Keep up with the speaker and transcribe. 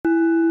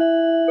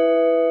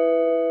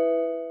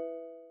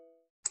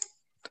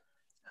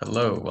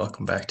Hello,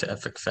 welcome back to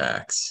Epic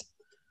Facts.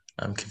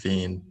 I'm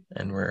Kaveen,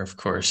 and we're of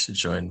course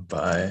joined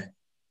by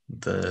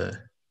the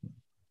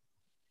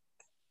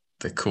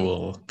the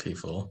cool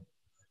people,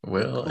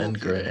 Will Cool and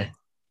people. Gray.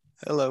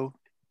 Hello.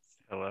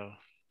 Hello.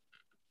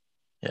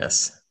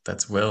 Yes,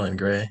 that's Will and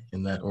Gray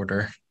in that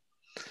order.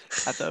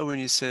 I thought when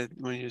you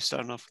were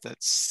starting off with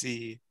that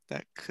C,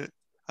 that could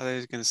I thought you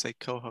was gonna say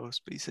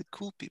co-host, but you said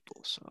cool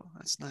people, so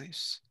that's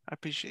nice. I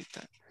appreciate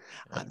that.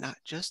 Yeah, I'm not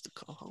just a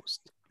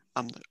co-host.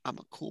 I'm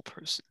a cool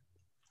person.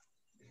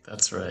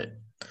 that's right.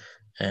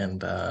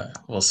 And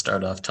we'll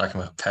start off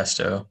talking about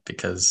pesto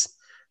because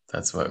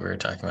that's what we were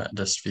talking about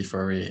just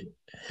before we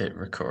hit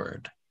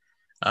record.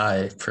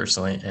 I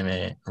personally am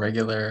a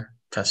regular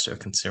pesto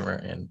consumer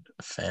and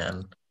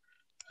fan.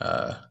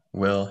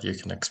 Will, you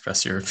can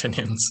express your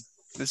opinions.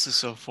 This is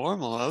so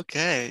formal.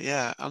 Okay,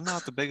 yeah. I'm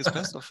not the biggest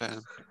pesto fan.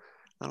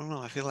 I don't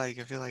know. I feel like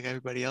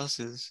everybody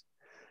else is.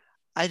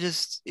 I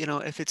just,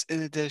 if it's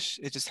in a dish,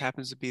 it just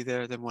happens to be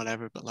there, then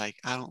whatever. But like,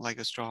 I don't like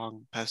a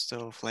strong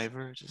pesto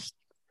flavor. Just,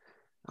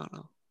 I don't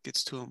know,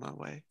 gets too in my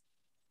way.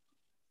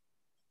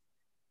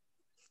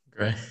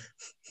 Gray.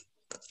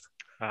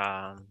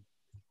 Um,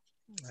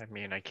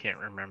 I can't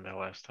remember the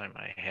last time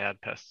I had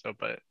pesto,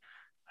 but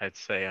I'd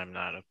say I'm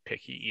not a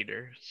picky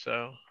eater,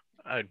 so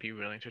I'd be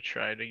willing to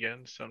try it again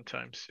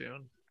sometime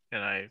soon.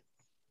 And I'm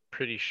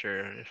pretty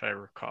sure, if I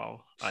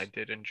recall, I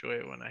did enjoy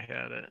it when I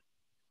had it.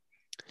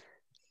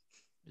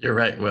 You're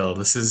right, Will.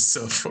 This is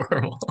so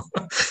formal.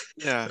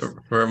 Yeah.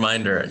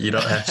 Reminder, you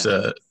don't have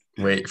to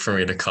wait for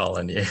me to call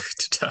on you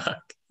to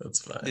talk.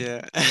 That's fine.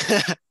 Yeah.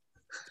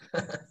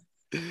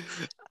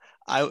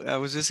 I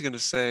was just gonna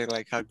say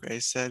like how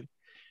Grace said,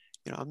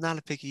 I'm not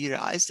a picky eater.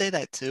 I say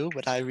that too,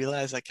 but I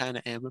realize I kind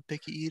of am a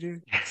picky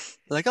eater.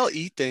 Like I'll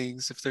eat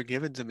things if they're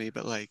given to me,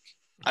 but like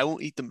I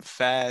won't eat them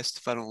fast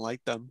if I don't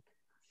like them,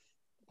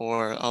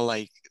 or I'll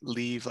like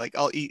leave. Like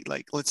I'll eat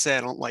like let's say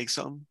I don't like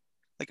something.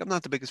 Like I'm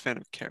not the biggest fan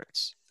of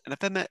carrots, and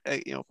if I'm at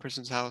a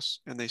person's house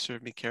and they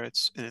serve me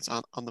carrots and it's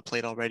on the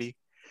plate already,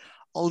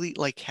 I'll eat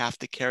like half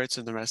the carrots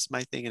and the rest of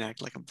my thing and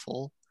act like I'm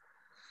full.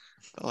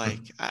 But like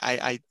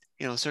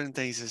certain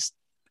things is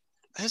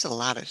there's a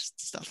lot of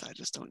stuff that I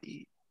just don't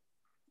eat.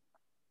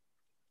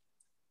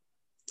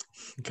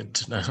 Good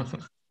to know.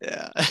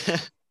 Yeah.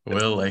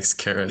 Will likes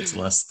carrots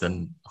less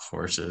than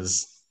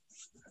horses.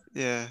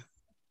 Yeah.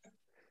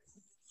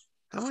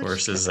 How much?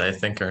 Horses, I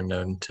think, are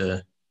known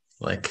to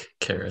like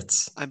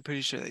carrots. I'm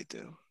pretty sure they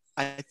do.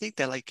 I think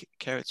they like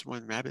carrots more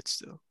than rabbits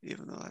do,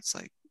 even though that's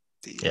like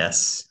the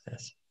Yes,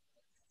 yes.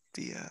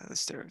 the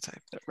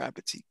stereotype that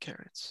rabbits eat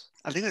carrots.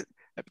 I think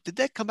did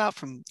that come out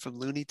from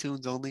Looney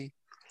Tunes only?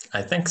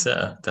 I think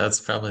so. That's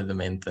probably the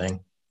main thing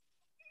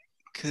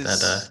that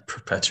Cause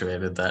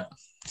perpetuated that.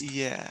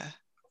 yeah,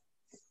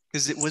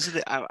 cause it was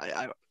it.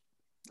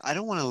 I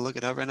don't want to look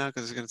it up right now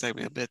because it's gonna take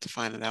me a bit to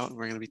find it out, and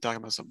we're gonna be talking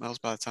about something else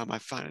by the time I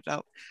find it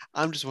out.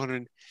 I'm just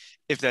wondering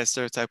if that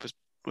stereotype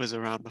was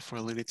around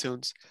before Looney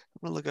Tunes.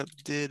 I'm gonna look up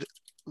did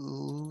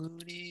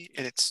Looney,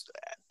 and it's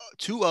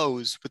two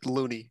O's with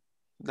Looney,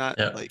 not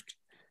Yeah. like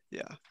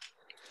yeah,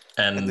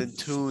 and And then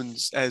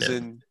tunes yeah.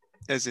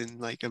 as in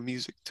like a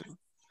music tune.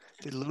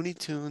 Did Looney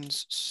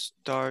Tunes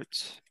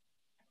start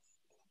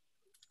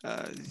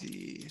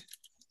the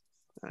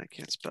I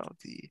can't spell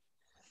the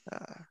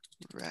uh,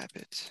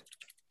 rabbit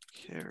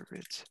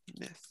carrot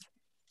myth.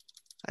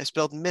 I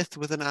spelled myth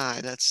with an I.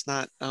 That's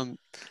not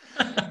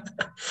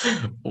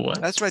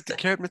What? that's right. The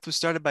carrot myth was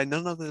started by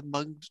none other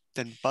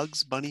than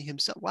Bugs Bunny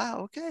himself.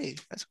 Wow, okay.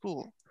 That's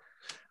cool.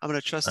 I'm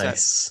gonna trust that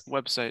Nice.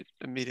 website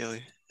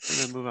immediately and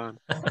then move on.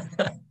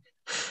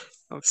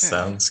 Okay.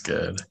 Sounds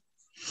good.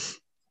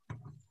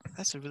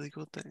 That's a really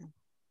cool thing.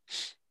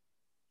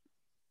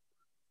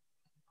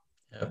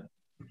 Yep.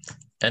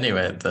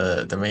 Anyway,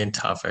 the main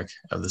topic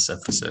of this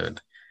episode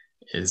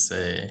is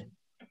a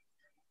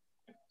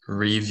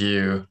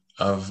review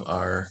of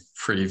our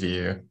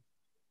preview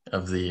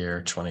of the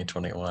year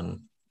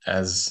 2021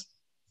 as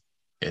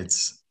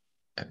it's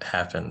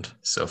happened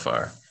so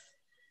far.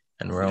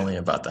 And we're Yeah. only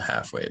about the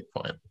halfway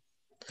point.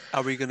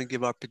 Are we gonna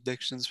give our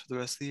predictions for the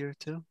rest of the year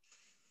too?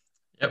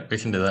 Yep, we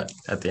can do that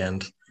at the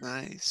end.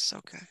 Nice.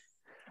 Okay.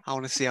 I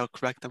want to see how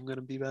correct I'm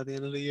gonna be by the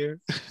end of the year.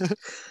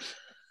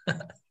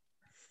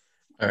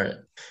 All right.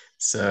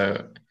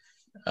 So,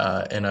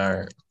 in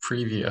our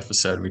preview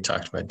episode, we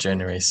talked about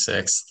January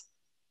 6th,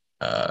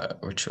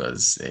 which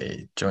was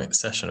a joint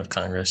session of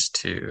Congress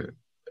to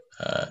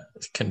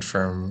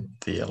confirm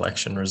the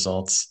election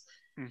results.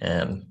 Mhm.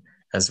 And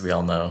as we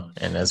all know,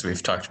 and as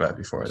we've talked about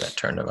before, that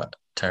turned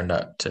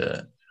out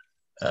to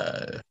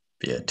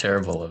be a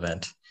terrible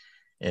event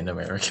in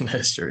American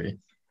history.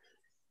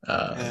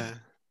 Yeah.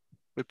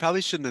 We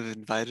probably shouldn't have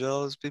invited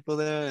all those people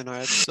there in our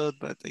episode,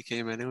 but they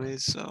came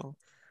anyways. So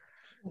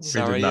We did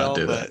sorry, not y'all.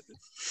 do that. But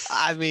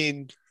I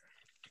mean,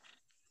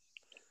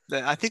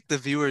 I think the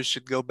viewers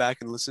should go back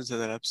and listen to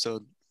that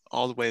episode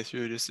all the way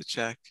through just to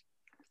check.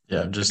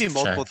 Yeah, Maybe just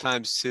multiple check.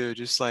 times too.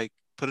 Just like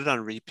put it on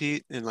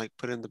repeat and like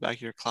put it in the back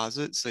of your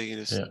closet so you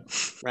can just Yeah.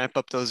 ramp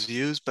up those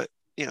views. But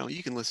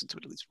you can listen to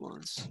it at least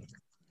once.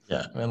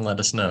 Yeah, and let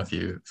us know if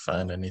you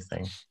find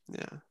anything.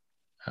 Yeah.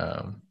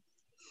 Um,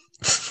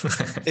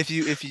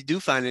 If you do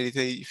find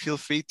anything, feel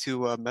free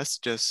to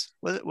message us.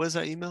 What is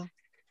our email?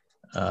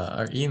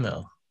 our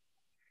email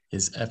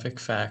is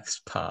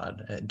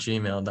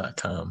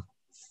epicfactspod@gmail.com.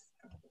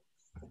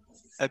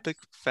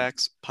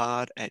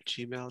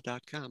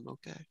 epicfactspod@gmail.com.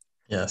 Okay.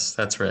 Yes,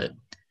 that's right.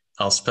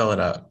 I'll spell it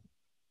out.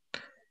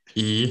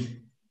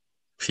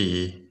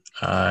 EPICFACTSPOD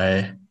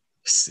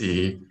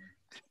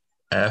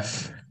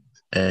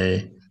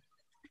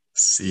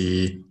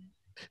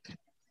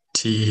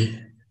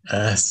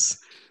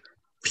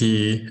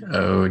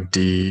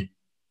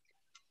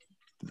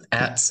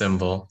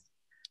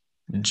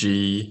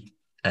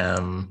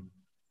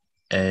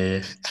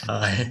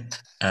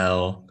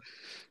 @GMAIL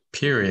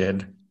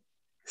period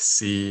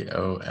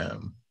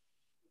COM.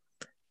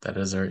 That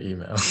is our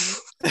email.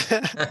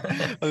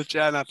 I'm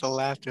trying not to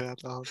laugh throughout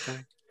the whole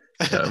thing.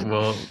 Yeah,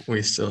 well,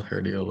 we still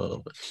heard you a little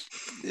bit.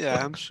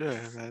 Yeah, I'm sure.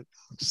 Man.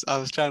 I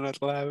was trying not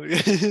to laugh.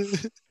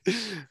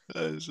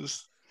 I was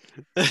just.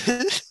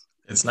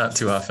 It's not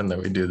too often that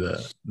we do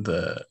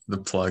the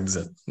plugs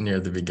near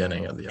the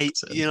beginning of the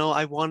episode.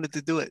 I wanted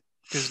to do it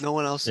because no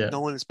one is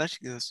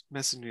messaging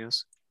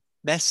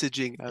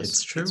us.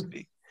 It's true.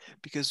 Speak,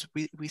 because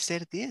we say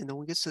it at the end. No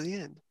one gets to the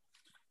end.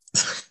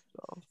 So.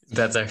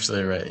 That's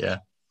actually right. Yeah.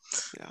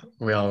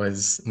 No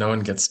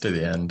one gets to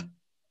the end.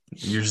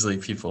 Usually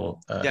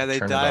people they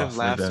turn die it of off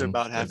laughter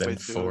about halfway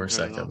within through. 4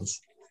 seconds.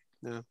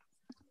 Yeah.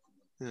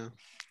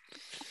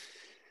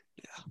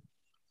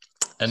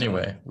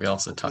 Anyway, we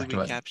also talked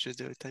about captured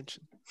their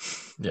attention.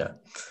 Yeah.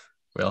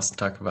 We also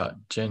talked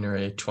about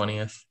January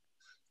 20th,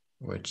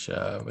 which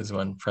was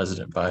when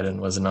President Biden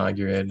was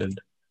inaugurated.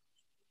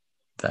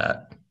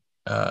 That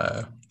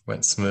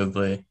went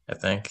smoothly, I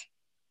think.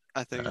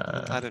 I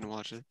didn't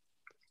watch it.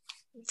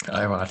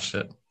 I watched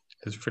it.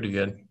 It was pretty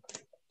good.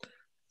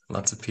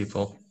 Lots of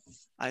people.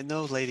 I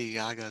know Lady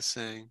Gaga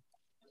sang.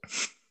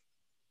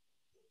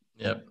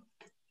 Yep.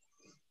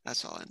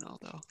 That's all I know,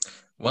 though.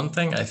 One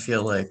thing I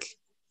feel like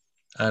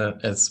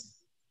it's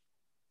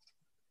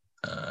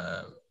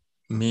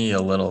me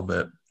a little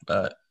bit,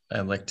 but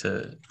I'd like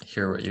to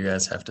hear what you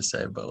guys have to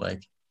say. But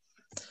like,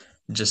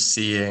 just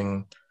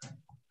seeing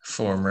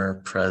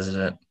former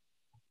President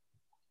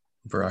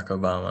Barack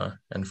Obama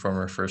and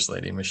former First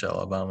Lady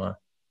Michelle Obama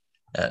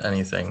at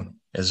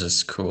anything is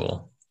just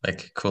cool.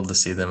 Like, cool to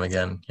see them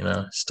again,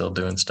 still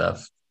doing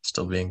stuff,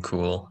 still being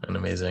cool and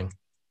amazing.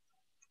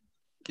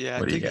 Yeah,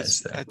 what do you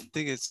guys think? I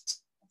think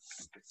it's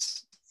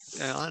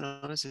I don't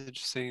know, it's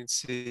interesting to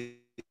see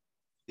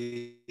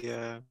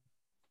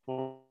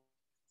oh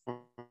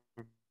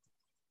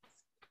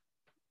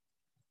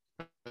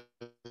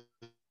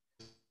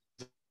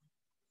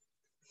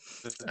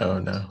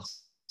no.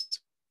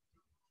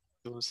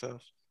 Doing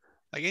stuff.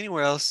 Like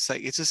anywhere else,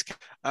 like it's just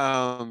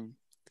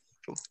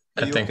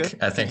I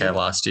think I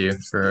lost you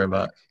for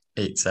about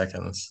 8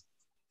 seconds.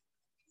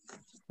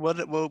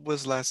 What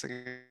was the last thing?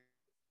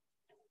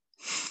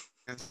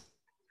 It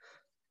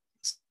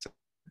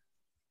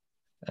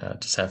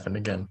just happened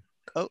again.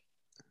 Oh.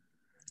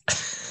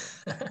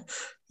 Well,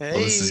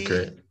 this is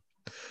great.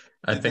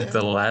 I think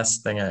the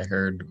last thing I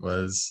heard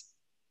was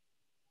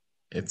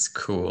it's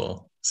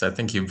cool. So I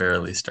think you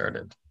barely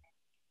started.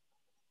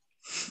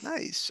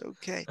 Nice.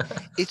 Okay.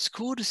 It's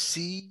cool to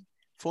see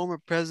former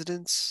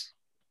presidents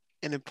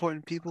and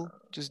important people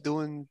just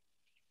doing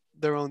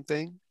their own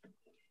thing.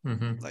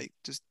 Mm-hmm. Like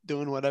just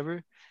doing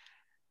whatever.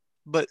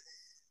 But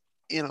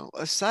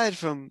aside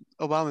from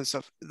Obama and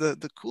stuff,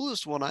 the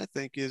coolest one I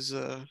think is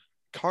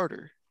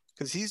Carter,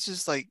 because he's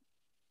just like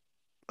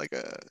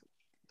a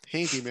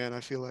handyman. I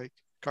feel like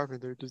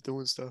carpenter, just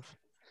doing stuff.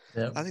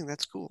 Yeah, I think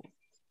that's cool.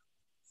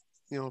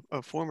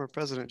 A former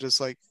president just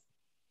like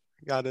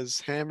got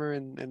his hammer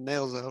and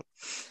nails out,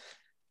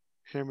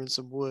 hammering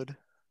some wood.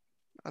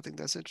 I think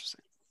that's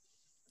interesting.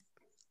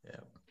 Yeah.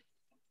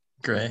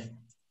 Gray.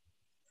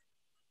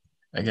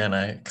 Again,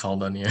 I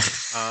called on you.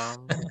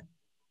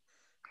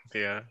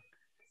 Yeah.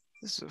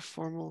 This is a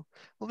formal.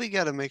 Well, we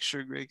got to make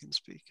sure Gray can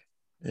speak.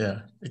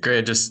 Yeah,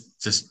 Gray,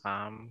 just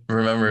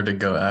remember to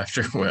go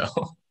after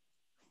Will,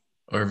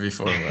 or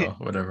before Will,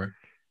 whatever.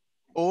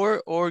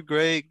 Or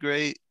Gray,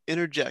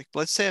 interject.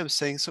 Let's say I'm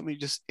saying something, you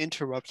just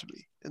interrupt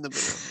me in the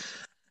middle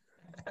of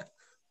it.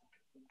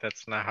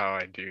 That's not how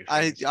I do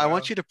things. I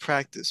want you to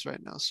practice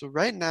right now. So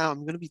right now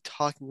I'm going to be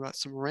talking about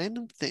some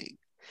random thing,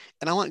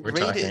 and I want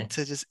Gray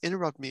to just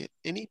interrupt me at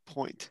any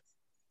point.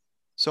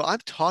 So I'm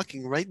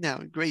talking right now,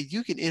 and Gray,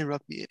 you can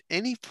interrupt me at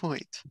any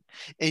point,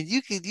 and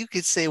you can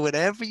say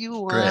whatever you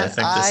want. Gray, I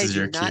think this is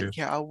your cue. I do not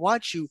care. I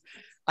want you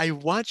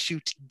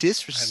to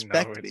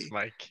disrespect me. It's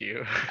my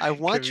cue. I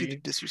want you to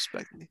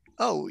disrespect me.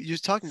 Oh, you're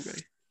talking,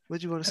 Gray.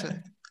 What do you want to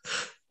say?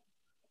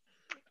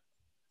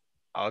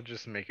 I'll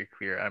just make it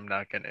clear. I'm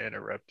not going to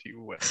interrupt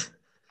you.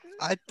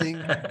 I think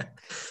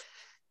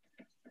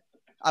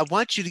I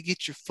want you to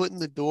get your foot in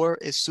the door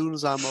as soon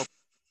as I'm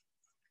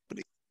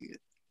opening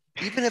it.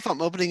 Even if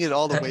I'm opening it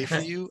all the way for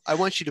you, I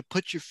want you to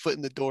put your foot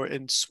in the door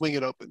and swing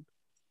it open.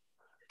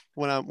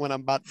 when I'm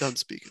about done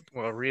speaking.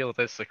 Well,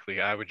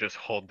 realistically, I would just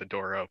hold the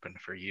door open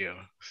for you.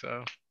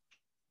 So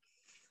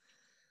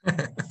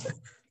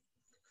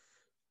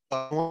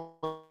I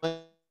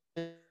want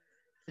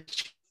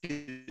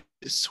you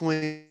to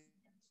swing,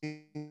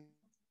 you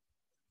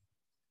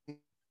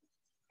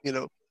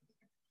know,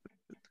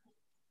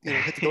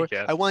 hit the door.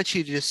 yeah, I want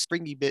you to just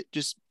springy bit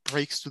just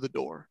breaks through the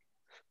door.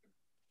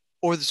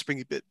 Or the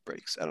springy bit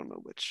breaks. I don't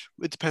know which.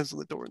 It depends on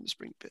the door and the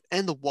springy bit.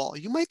 And the wall.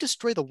 You might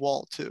destroy the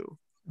wall too.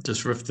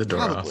 Just rip the door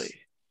Probably. off.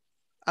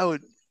 I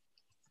would.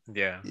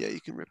 yeah. Yeah,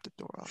 you can rip the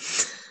door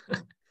off.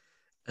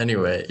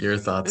 Anyway, your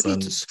thoughts Maybe on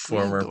it's a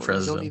screen former door. You don't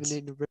even presidents?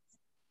 need to rip.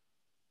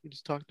 You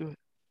just talk to it.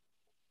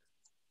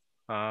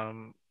 I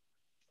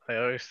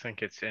always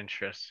think it's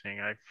interesting.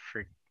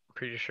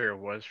 Pretty sure it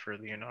was for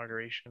the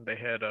inauguration. They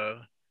had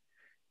a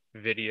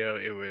video.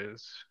 It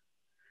was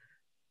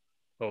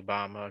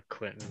Obama,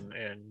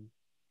 Clinton,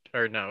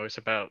 or no, it was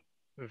about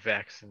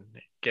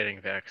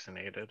getting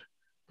vaccinated,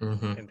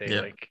 and they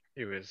Yeah,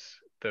 it was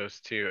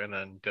those two, and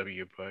then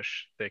W.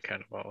 Bush. They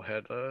kind of all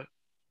had a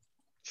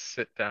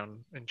sit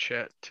down and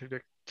chat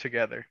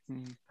together.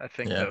 I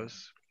think yeah,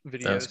 those that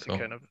was videos and cool.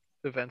 kind of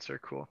events are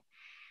cool.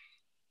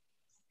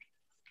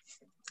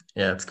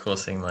 Yeah, it's cool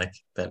seeing like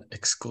that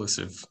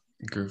exclusive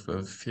group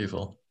of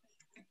people.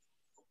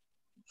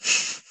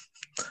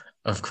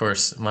 Of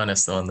course,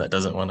 minus the one that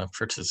doesn't want to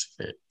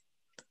participate.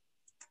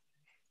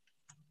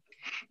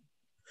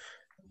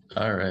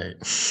 All right.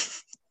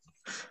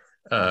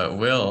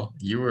 Will,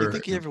 you You were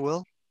think he ever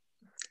will?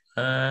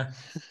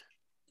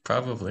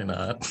 probably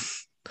not.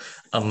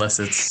 Unless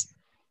it's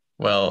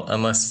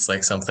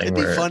like something It'd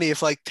be where funny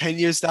if like 10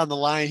 years down the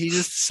line he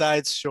just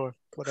decides, sure,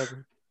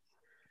 whatever.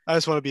 I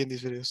just want to be in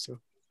these videos too.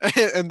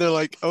 And they're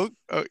like, oh,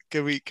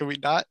 can we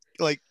not?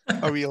 Like,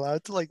 are we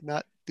allowed to like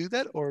not do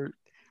that, or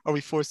are we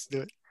forced to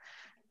do it?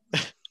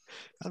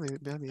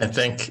 That'd be I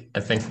interesting.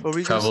 think What were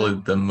you gonna probably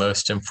say? the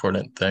most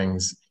important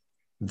things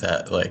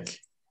that like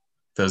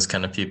those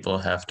kind of people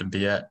have to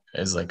be at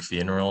is like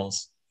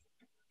funerals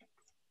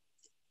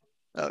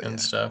Oh and yeah.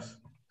 stuff.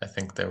 I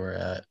think they were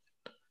at,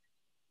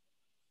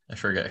 I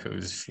forget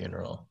whose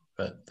funeral,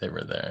 but they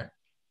were there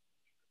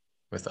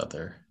with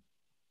other.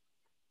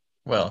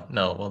 Well,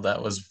 no, well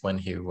that was when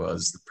he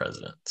was the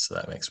president, so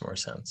that makes more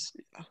sense.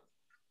 Yeah.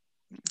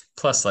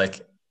 Plus,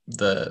 like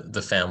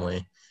the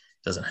family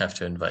doesn't have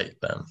to invite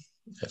them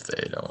if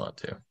they don't want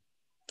to.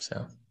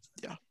 So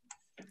Yeah.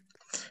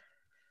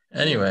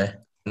 anyway,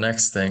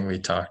 next thing we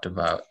talked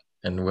about,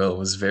 and Will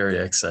was very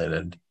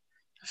excited.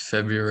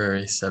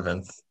 February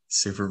 7th,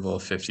 Super Bowl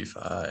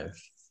 55.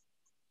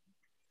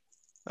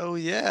 Oh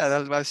yeah,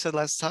 that's what I said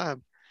last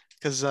time.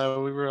 Because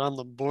we were on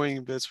the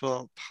boring bits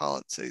about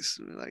politics.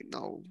 And we're like,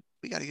 no,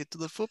 we got to get to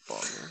the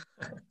football,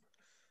 man.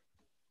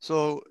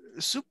 So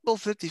Super Bowl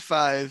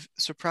 55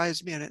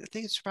 surprised me, and I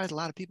think it surprised a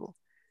lot of people.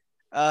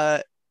 Uh,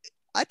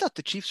 I thought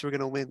the Chiefs were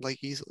gonna win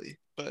like easily,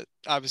 but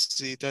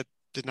obviously that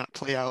did not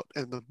play out,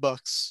 and the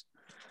Bucks,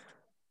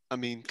 I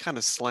mean, kind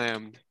of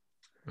slammed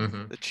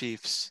Mm-hmm. the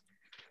Chiefs.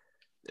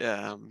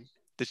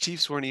 The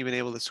Chiefs weren't even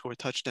able to score a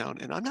touchdown,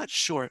 and I'm not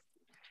sure,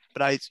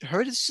 but I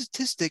heard a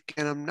statistic,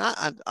 and I'm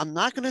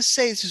not gonna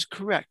say this is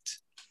correct.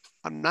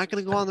 I'm not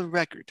gonna go on the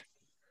record.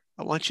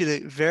 I want you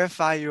to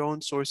verify your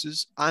own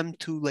sources. I'm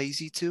too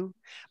lazy to,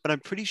 but I'm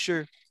pretty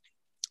sure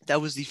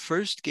that was the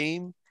first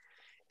game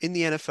in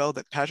the NFL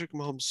that Patrick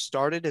Mahomes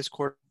started as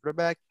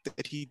quarterback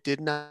that he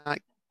did not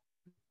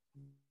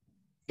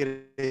get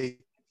a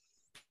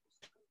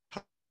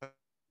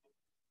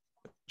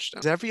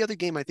touchdown. Every other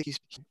game, I think he's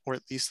or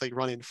at least like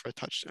running for a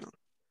touchdown.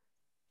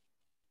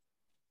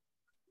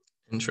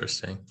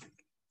 Interesting.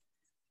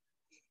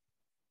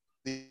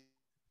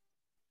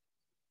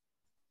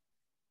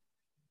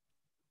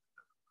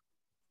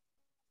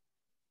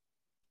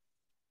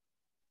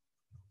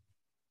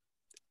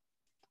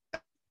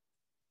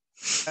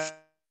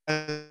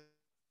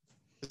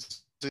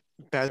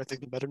 Bad, I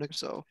think the better nigga.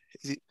 So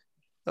is he?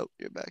 Oh,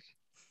 you're back.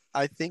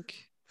 I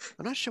think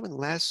I'm not sure when the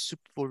last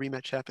Super Bowl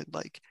rematch happened.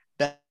 Like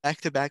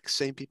back to back,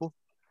 same people.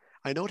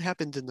 I know it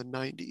happened in the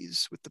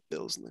 '90s with the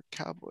Bills and the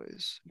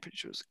Cowboys. I'm pretty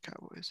sure it was the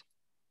Cowboys.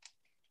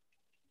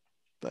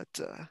 But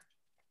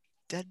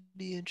that'd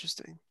be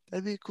interesting.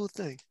 That'd be a cool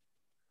thing.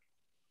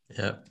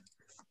 Yeah.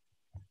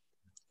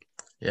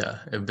 Yeah,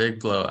 a big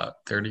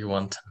blowout,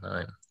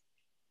 31-9.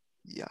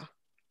 Yeah,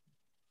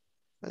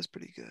 that's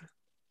pretty good.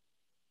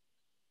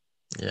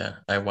 Yeah,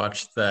 I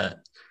watched that.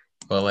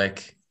 Well,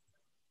 like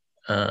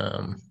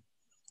um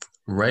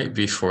right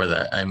before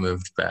that, I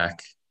moved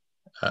back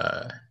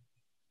uh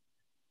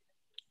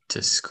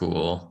to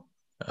school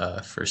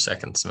for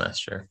second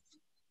semester.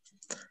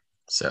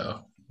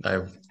 So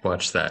I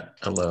watched that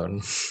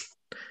alone,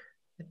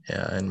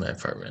 yeah, in my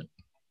apartment,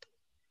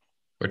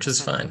 which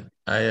is fine.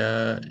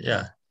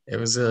 Yeah, it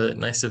was a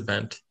nice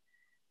event.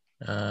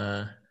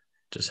 Uh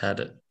just had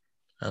it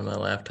on my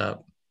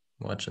laptop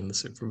watching the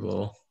Super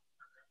Bowl,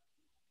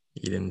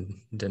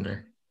 eating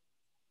dinner.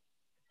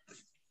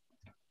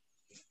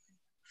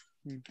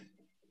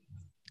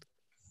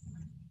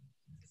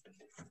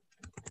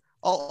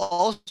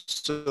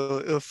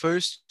 Also,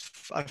 first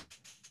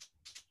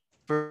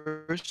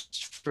for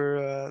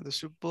the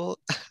Super Bowl.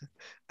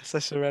 That's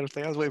such a random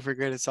thing. I was waiting for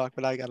Gray to talk,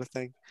 but I got a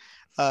thing.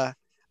 Uh,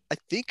 I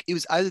think it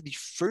was either the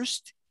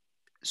first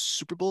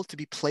Super Bowl to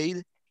be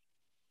played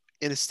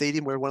in a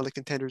stadium where one of the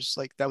contenders,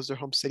 like that was their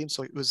home stadium.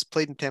 So it was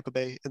played in Tampa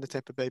Bay, in the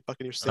Tampa Bay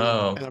Buccaneers Stadium,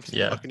 Oh, and obviously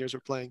the yeah. Buccaneers were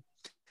playing.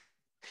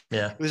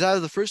 Yeah. It was either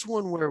the first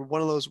one where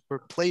one of those were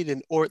played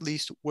in, or at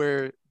least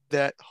where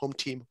that home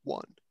team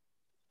won.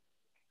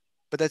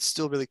 But that's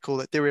still really cool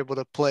that they were able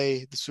to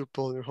play the Super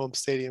Bowl in their home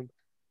stadium.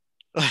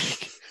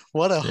 Like,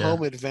 what a Yeah.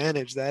 home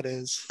advantage that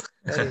is.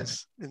 That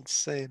is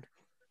insane.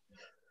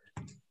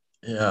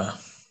 Yeah.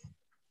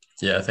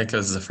 Yeah, I think it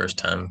was the first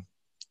time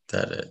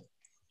that it,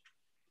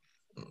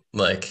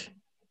 like,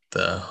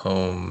 the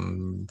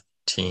home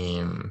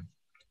team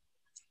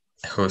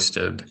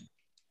hosted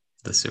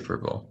the Super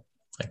Bowl.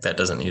 Like, that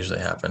doesn't usually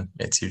happen.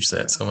 It's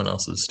usually at someone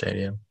else's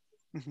stadium.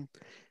 Mhm.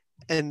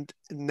 And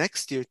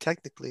next year,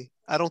 technically,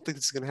 I don't think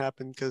this is going to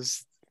happen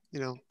because,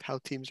 how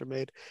teams are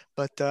made,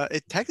 but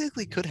it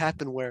technically could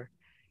happen where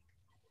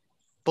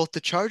both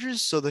the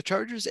Chargers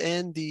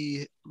and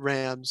the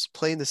Rams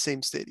play in the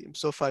same stadium,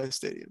 SoFi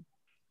Stadium,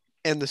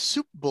 and the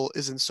Super Bowl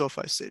is in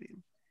SoFi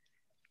Stadium.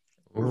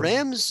 Ooh,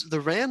 The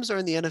Rams are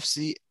in the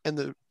NFC and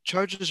the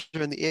Chargers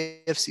are in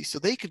the AFC, so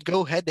they could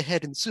go head to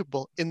head in the Super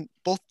Bowl in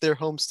both their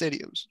home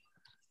stadiums.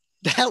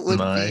 That would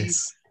be,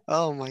 nice.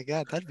 oh my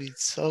God, that'd be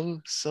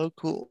so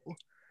cool.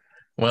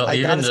 Well, I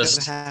doubt even it's gonna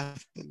just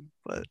happen,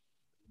 but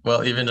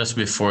even just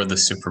before the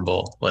Super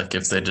Bowl, like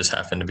if they just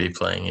happen to be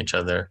playing each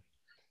other,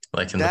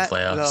 like in the that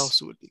playoffs.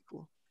 also would be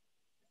cool.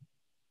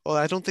 Well,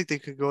 I don't think they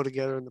could go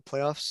together in the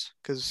playoffs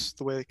because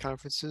the way the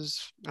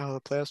conferences, how the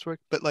playoffs work.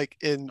 But like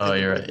Oh, in the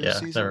you're right. regular Yeah,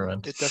 never season,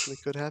 mind. it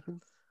definitely could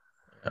happen.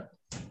 Yeah.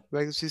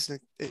 Regular season,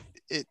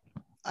 it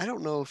I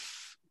don't know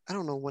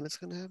when it's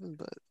gonna happen,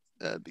 but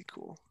that'd be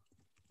cool.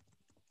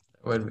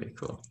 It would be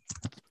cool.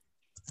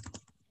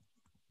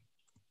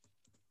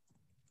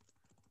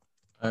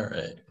 All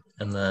right.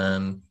 And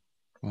then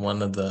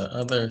one of the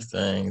other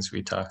things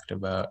we talked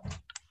about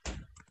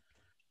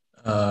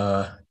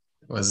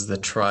was the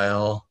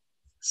trial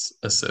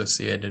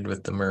associated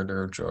with the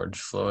murder of George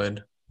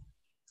Floyd.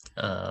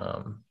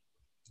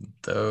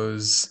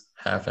 Those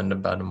happened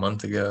about a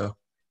month ago.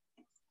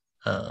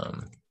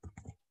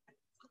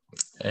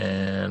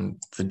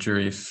 And the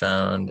jury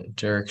found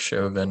Derek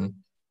Chauvin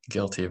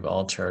guilty of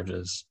all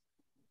charges.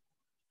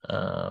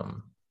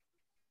 So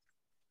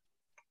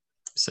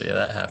yeah,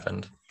 that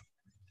happened.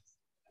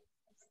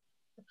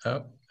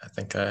 Oh, I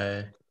think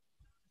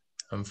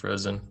I'm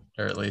frozen,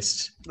 or at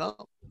least No,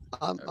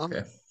 I'm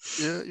okay.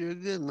 you're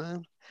good,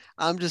 man.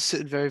 I'm just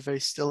sitting very, very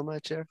still in my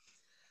chair.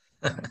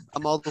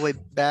 I'm all the way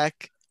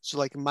back, so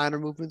like minor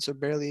movements are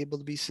barely able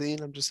to be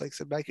seen. I'm just like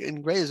sitting back,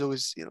 and Gray is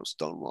always,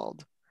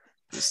 stonewalled,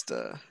 just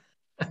sitting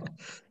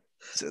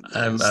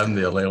there, I'm just the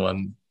staring. only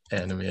one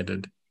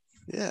animated.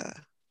 Yeah.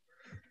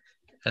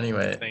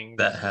 Anyway, Thing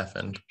that this is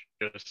happened.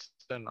 just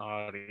an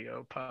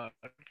audio podcast.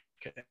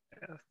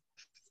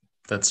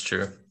 That's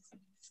true.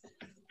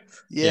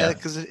 Yeah, Yeah.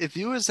 because if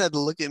viewers had to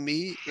look at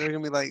me, they're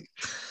gonna be like,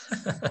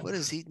 "What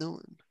is he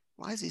doing?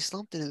 Why is he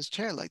slumped in his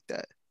chair like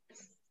that?"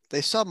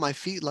 They saw my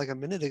feet like a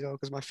minute ago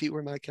because my feet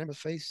were my camera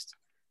faced.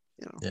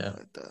 Yeah.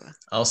 But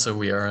Also,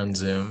 we are on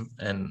Zoom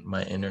and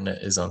my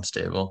internet is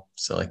unstable.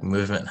 So like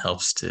movement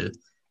helps to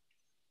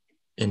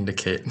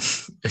indicate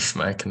if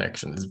my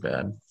connection is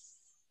bad.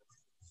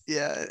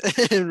 yeah,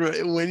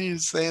 when you're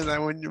saying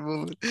that, when you're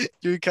moving,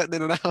 you're cutting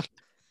in and out.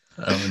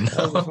 Oh That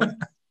was no. funny.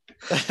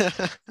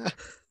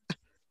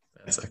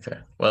 That's okay.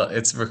 Well,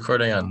 it's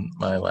recording on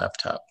my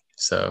laptop.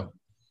 So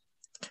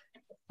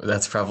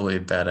that's probably a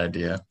bad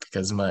idea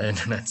because my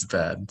internet's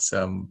bad.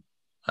 So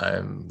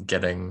I'm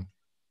getting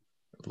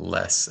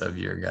less of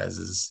your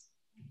guys's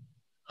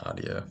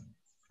audio.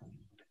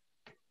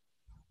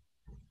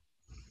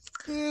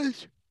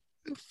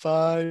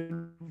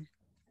 Fine.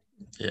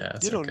 Yeah,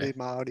 it's You don't okay. need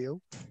my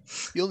audio.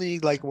 You only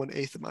need like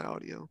 1/8 of my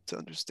audio to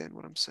understand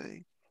what I'm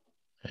saying.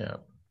 Yeah.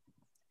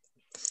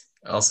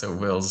 Also,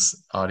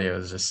 Will's audio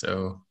is just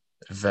so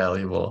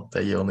valuable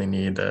that you only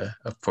need a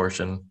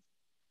portion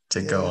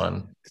to go Yeah.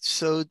 on. It's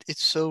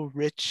so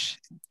rich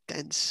and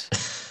dense.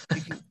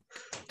 You can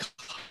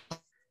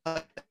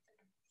cut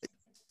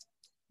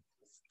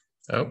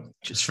Oh,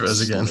 just just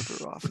froze a again.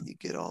 sliver off, and you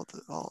get all.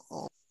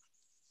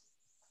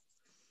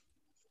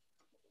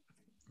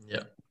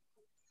 Yeah.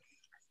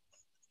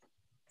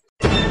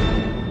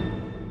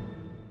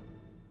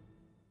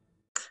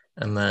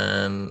 And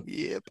then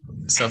Yep.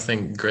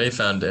 something Gray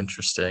found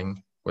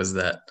interesting was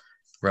that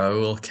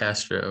Raul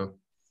Castro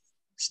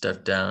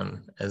stepped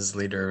down as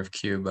leader of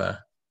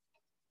Cuba.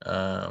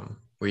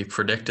 We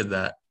predicted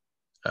that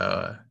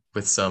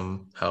with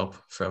some help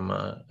from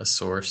a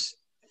source,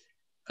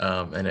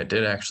 and it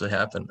did actually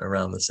happen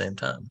around the same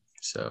time.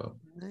 So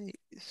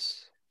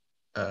Nice.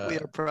 We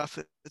are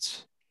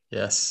prophets.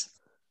 yes,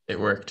 it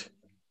worked.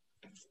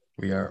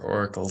 We are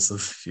oracles of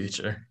the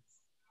future,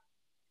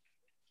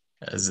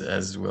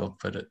 as Will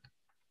put it.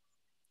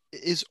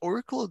 Is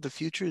Oracle of the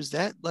Future, is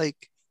that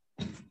like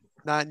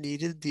not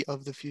needed, the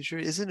of the future?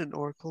 Isn't an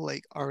oracle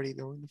like already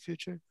knowing the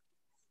future?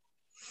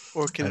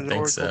 Or can I an think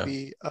oracle so.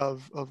 be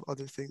of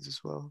other things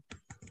as well?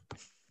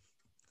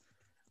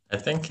 I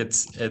think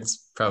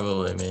it's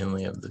probably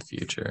mainly of the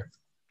future.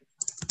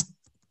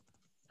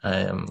 I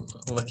am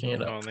looking it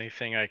The up. only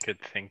thing I could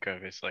think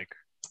of is like,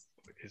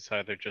 it's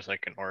either just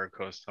like an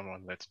oracle is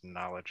someone that's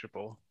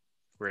knowledgeable,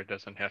 where it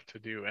doesn't have to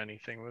do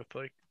anything with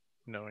like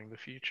knowing the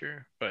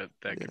future, but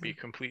that could be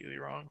completely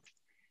wrong.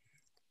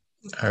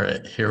 All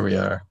right, here we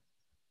are.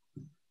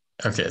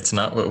 Okay, it's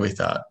not what we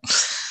thought.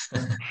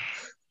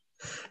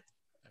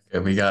 Okay,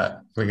 we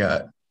got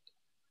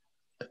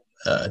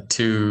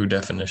two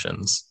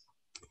definitions.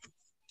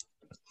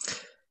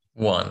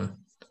 One,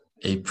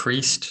 a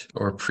priest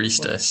or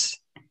priestess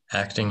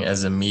acting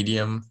as a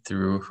medium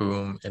through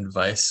whom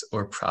advice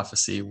or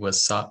prophecy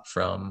was sought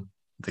from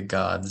the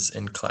gods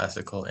in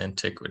classical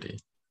antiquity.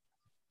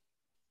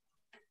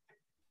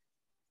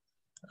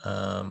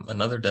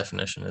 Another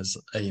definition is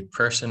a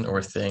person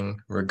or thing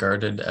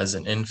regarded as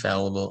an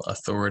infallible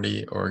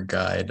authority or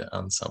guide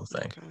on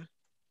something. Okay.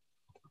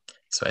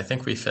 So I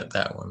think we fit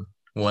that one.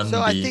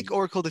 So I 1B. think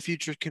Oracle of the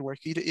Future can work.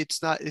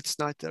 It's not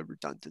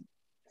redundant.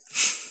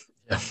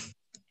 Yeah.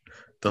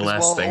 The Because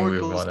last while thing we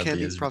oracles want to can be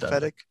be is redundant.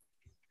 prophetic,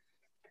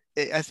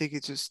 I think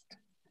it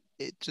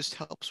just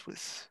helps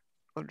with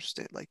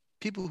understand, like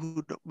people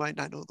who might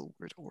not know the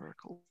word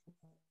oracle.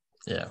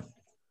 Yeah.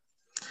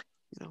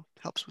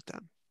 Helps with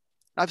them.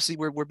 Obviously,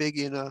 we're big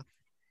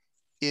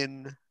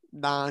in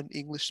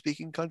non-English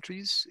speaking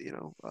countries.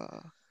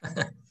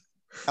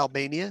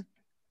 Albania,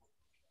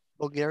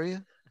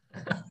 Bulgaria.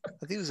 I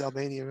think it was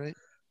Albania, right?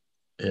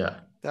 Yeah.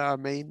 They're our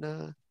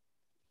main,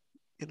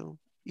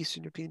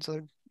 Eastern European,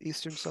 Southern,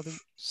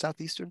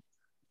 Southeastern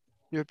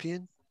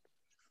European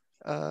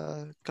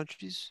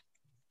countries.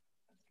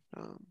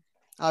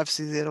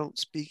 Obviously, they don't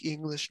speak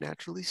English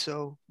naturally,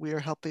 so we are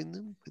helping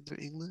them with their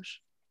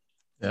English.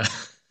 Yeah.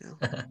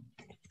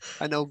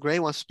 I know Gray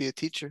wants to be a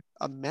teacher,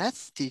 a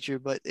math teacher,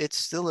 but it's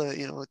still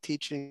a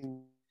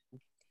teaching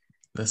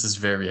This is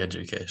very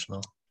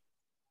educational.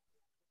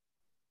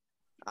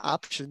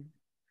 option.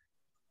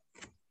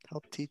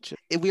 Help teach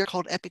it. We are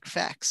called Epic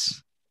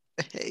Facts.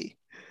 Hey,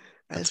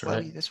 That's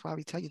right. That's why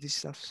we tell you these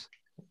stuffs.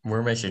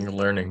 We're making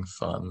learning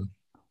fun.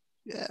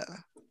 Yeah,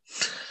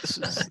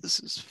 this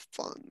is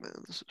fun,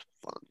 man. This is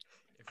fun.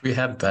 If we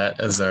had that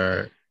as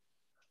our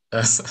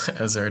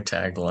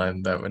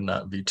tagline, that would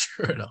not be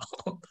true at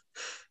all.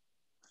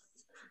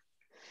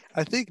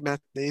 I think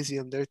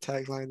Mathnasium, their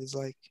tagline is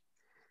like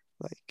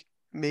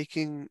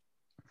making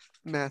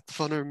math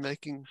fun, or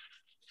making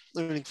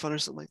learning fun, or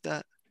something like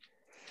that.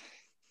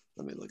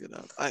 Let me look it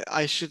up.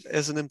 I should,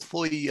 as an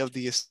employee of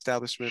the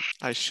establishment,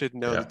 I should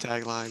know the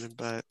tagline,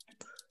 but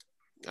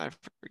I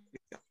forget.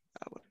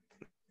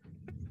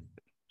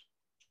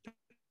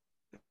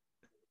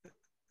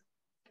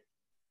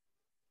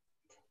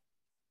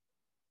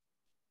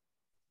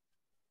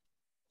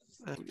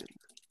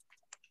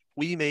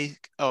 We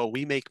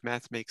make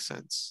math make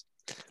sense.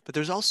 But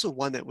there's also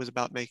one that was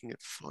about making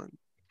it fun.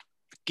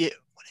 Forget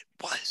what it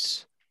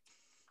was.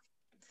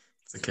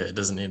 It's okay. It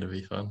doesn't need to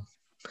be fun.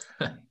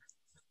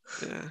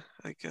 Yeah,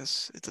 I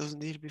guess it doesn't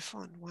need to be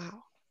fun.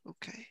 Wow.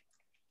 Okay.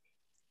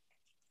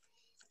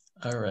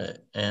 All right.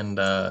 And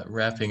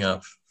wrapping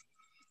up,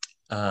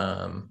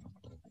 the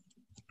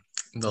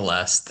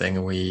last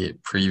thing we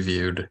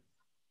previewed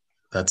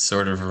that's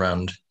sort of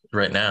around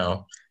right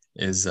now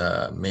is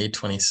May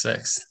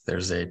 26th.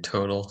 There's a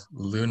total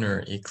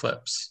lunar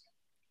eclipse.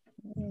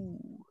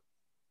 Ooh.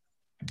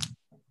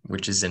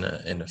 Which is in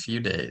a few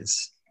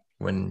days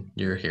when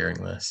you're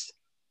hearing this.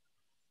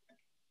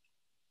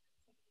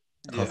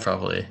 Yeah. I'll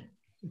probably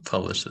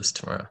publish this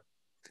tomorrow.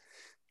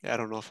 Yeah, I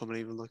don't know if I'm gonna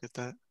even look at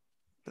that.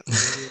 But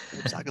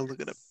I can look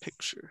at a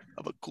picture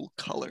of a cool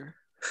color,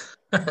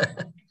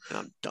 and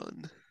I'm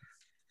done.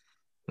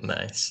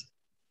 Nice.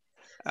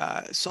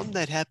 Something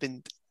that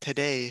happened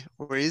today,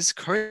 or is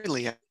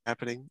currently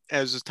happening,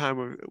 as the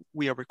time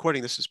we are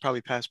recording this is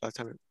probably past by the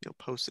time I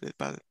posted it.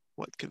 By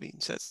what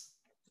Kaveen says,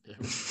 it's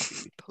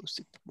probably be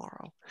posted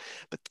tomorrow.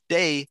 But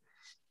today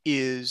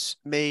is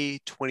May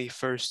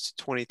 21st,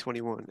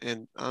 2021,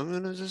 and I'm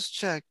gonna just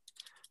check.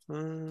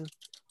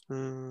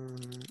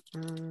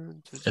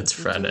 It's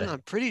Friday.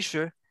 I'm pretty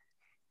sure.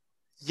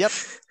 Yep.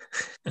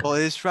 Well,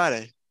 it is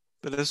Friday,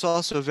 but it's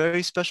also a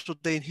very special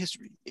day in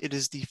history. It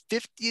is the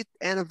 50th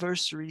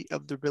anniversary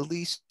of the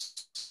release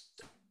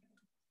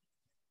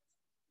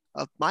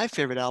of my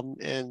favorite album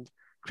and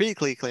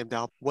critically acclaimed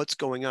album, What's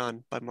Going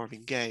On by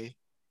Marvin Gaye.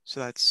 So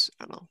that's,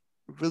 I don't know,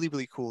 really,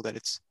 really cool that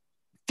it's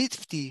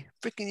 50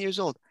 freaking years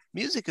old.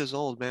 Music is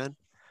old, man.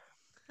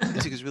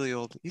 Music is really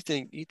old. You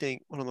think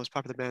one of the most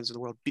popular bands in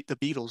the world, the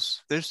Beatles,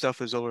 their stuff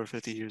is over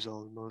 50 years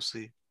old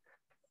mostly.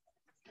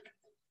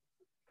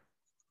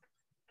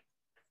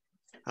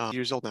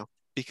 Years old now,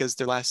 because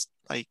their last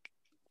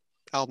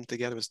album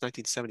together was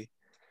 1970.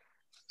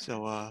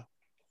 So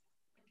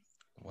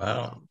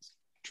wow.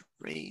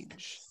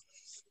 Strange.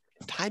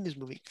 Time is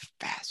moving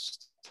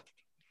fast.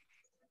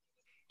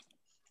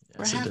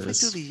 Yes, We're halfway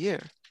through the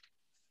year.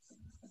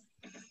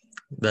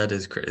 That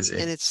is crazy.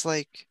 And it's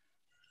like,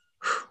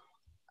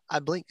 I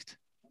blinked.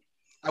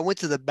 I went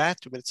to the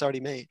bathroom and it's already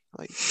made.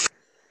 Like,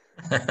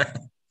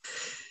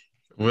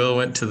 Will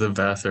went to the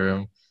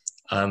bathroom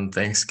on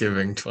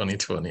Thanksgiving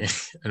 2020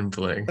 and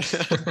blinked.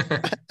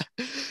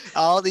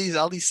 all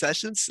these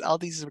sessions, all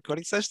these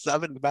recording sessions,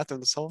 I've been in the bathroom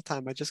this whole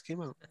time. I just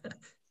came out.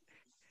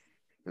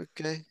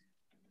 Okay.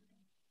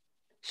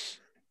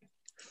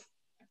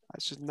 I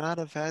should not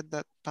have had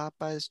that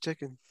Popeyes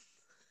chicken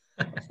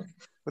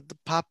with the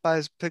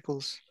Popeyes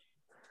pickles.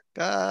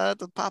 God,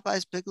 the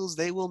Popeyes pickles,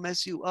 they will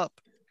mess you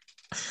up.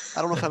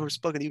 I don't know if I've ever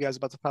spoken to you guys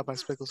about the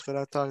Popeyes pickles, but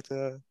I talked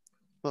to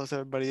most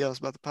everybody else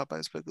about the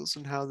Popeyes pickles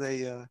and how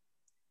they,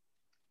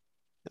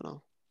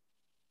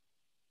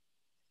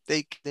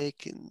 they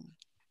can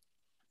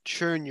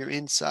churn your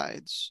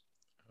insides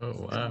Oh, and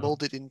wow.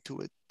 mold it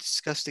into a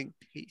disgusting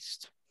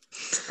paste.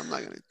 I'm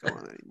not gonna go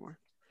on anymore.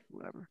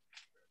 Whatever.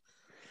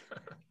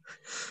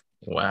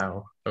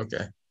 Wow.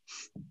 Okay.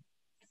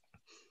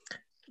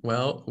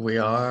 Well, we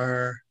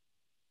are.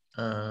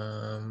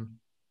 I'm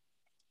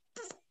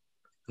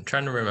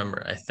trying to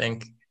remember. I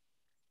think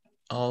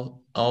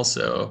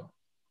also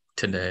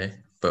today,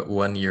 but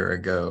 1 year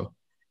ago,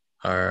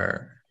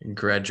 our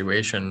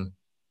graduation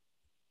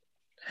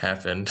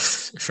happened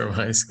from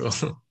high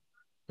school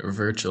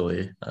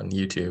virtually on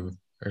YouTube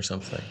or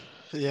something.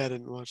 Yeah, I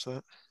didn't watch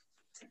that.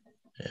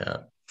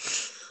 Yeah.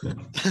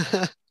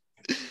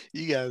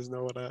 You guys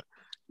know what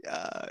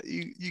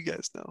you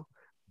guys know.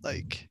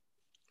 Like,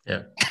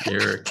 Yeah.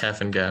 Your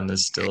calf and gown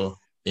is still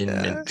in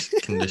yeah. mint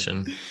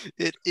condition.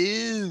 It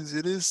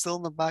is still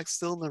in the box,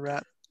 still in the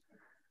wrap.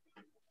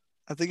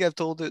 I think I've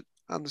told it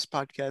on this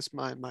podcast,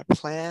 my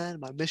plan,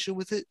 my mission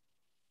with it.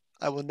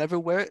 I will never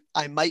wear it.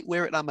 I might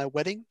wear it on my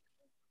wedding.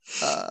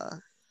 So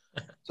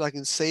I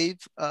can save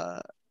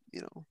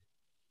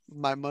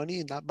my money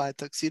and not buy a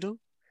tuxedo.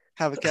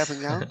 Have a cap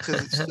and gown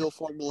because it's still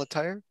formal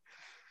attire.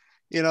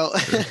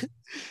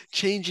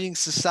 Changing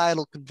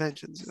societal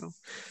conventions,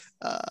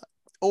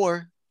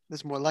 or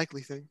this more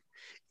likely thing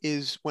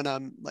is when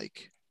I'm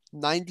like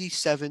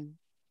 97,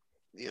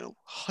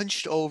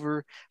 hunched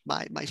over,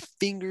 my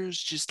fingers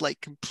just like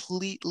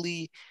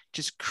completely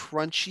just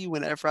crunchy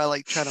whenever I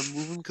like try to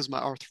move them because my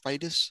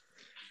arthritis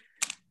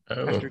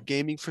after Oh,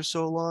 gaming for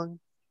so long,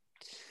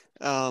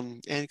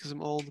 and because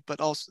I'm old, but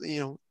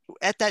also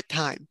at that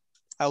time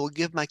I will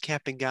give my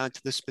cap and gown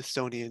to the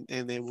Smithsonian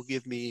and they will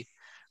give me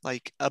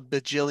like a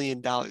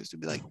bajillion dollars to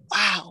be like,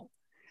 wow,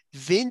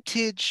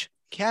 vintage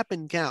cap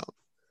and gown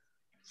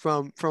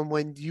from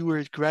when you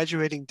were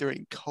graduating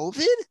during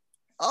COVID.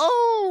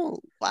 Oh,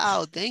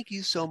 wow, thank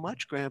you so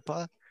much,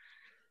 Grandpa.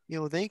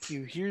 Thank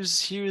you. Here's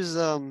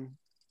 $1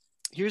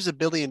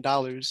 billion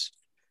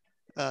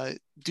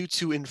due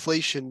to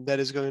inflation that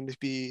is going to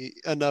be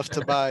enough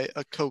to buy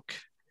a Coke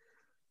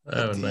at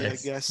oh, the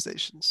nice. gas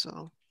station.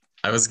 So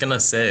I was gonna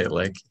say,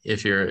 like,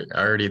 if you're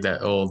already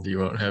that old, you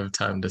won't have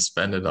time to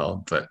spend it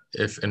all. But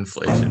if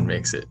inflation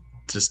makes it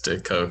just a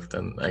Coke,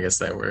 then I guess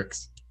that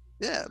works.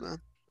 yeah,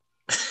 man,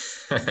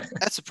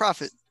 that's a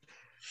profit.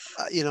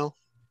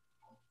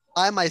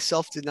 I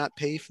myself did not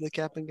pay for the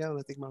cap and gown.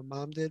 I think my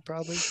mom did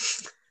probably.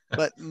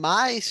 But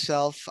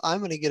myself, I'm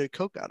going to get a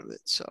Coke out of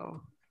it.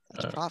 So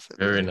that's profit.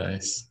 Very Man.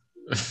 nice.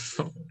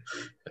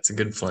 That's a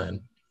good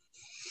plan.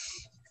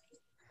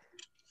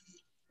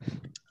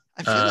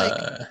 I feel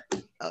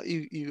like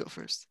you go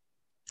first.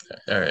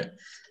 All right.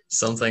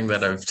 Something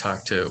that I've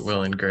talked to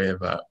Will and Gray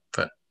about,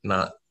 but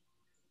not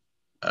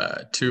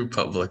too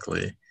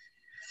publicly,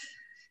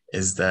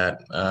 is that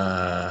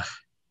I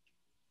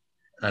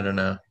don't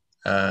know.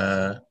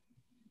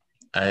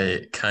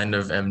 I kind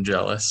of am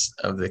jealous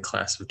of the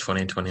class of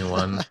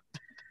 2021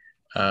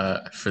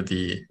 for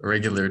the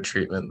regular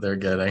treatment they're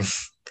getting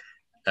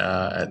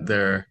at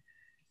their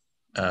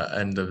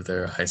end of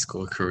their high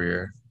school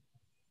career.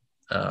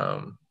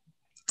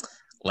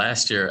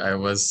 Last year, I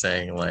was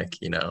saying, like,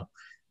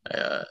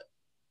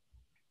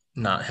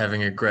 not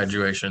having a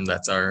graduation,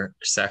 that's our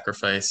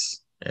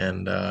sacrifice.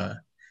 And,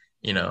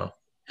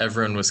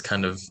 everyone was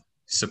kind of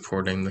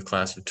supporting the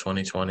class of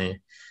 2020.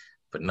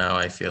 But now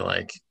I feel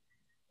like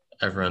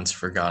everyone's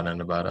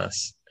forgotten about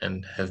us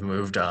and have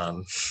moved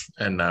on.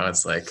 And now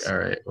it's like, all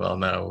right, well,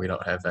 no, we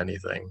don't have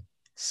anything.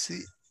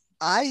 See,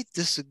 I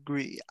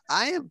disagree.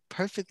 I am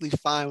perfectly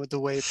fine with the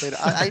way it played.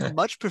 I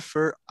much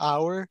prefer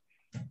our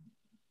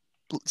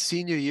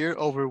senior year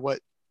over what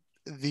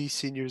the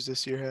seniors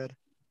this year had.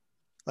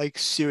 Like,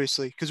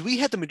 seriously, because we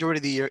had the majority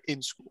of the year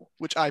in school,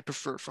 which I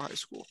prefer for high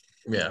school.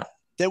 Yeah.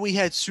 Then we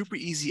had super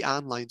easy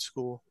online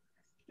school,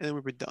 and then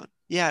we were done.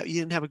 Yeah, you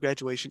didn't have a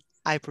graduation.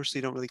 I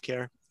personally don't really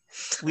care.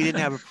 We didn't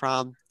have a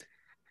prom.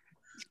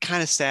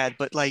 Kind of sad,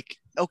 but like,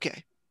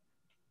 okay.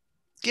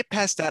 Get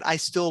past that. I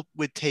still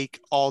would take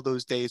all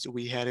those days that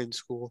we had in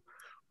school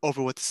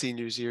over what the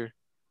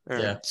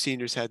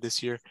seniors had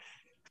this year.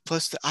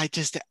 Plus, I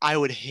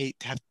would hate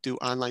to have to do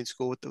online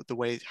school with the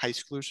way high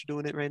schoolers are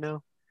doing it right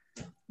now.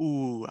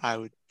 Ooh, I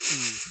would.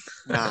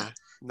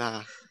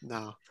 Nah.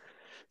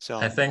 So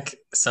I think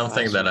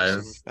something that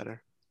I've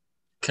better.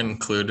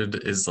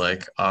 concluded is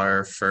like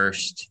our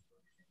first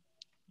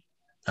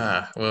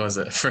what was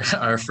it? For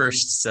our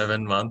first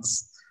 7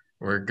 months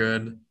were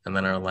good, and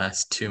then our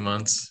last 2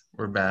 months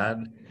were bad.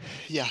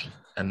 Yeah.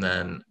 And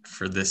then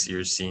for this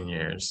year's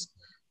seniors,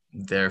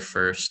 their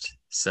first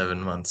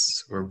 7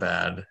 months were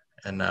bad,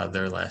 and now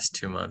their last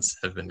 2 months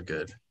have been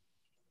good.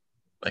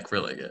 Like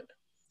really good.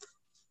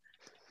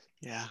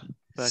 Yeah.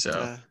 But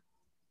So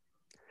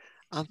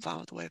I'm fine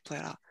with the way it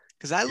played out.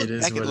 Because I it look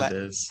is back at what it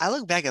is. I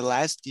look back at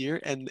last year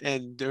and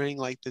during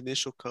like the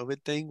initial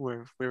COVID thing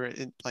where we were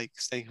in like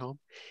staying home,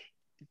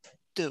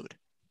 dude,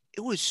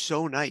 it was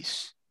so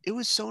nice. It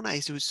was so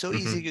nice. It was so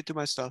easy to Mhm. get through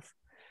my stuff.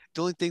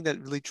 The only thing that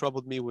really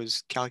troubled me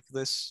was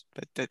calculus,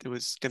 but that it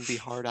was gonna be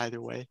hard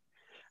either way.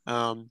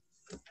 Um,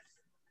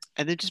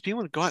 and then just being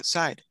able to go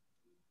outside.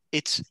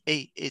 It's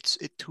a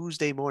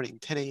Tuesday morning,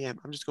 10 a.m.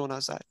 I'm just going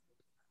outside,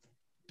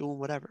 doing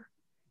whatever.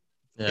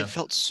 It Yeah.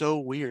 felt so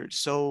weird,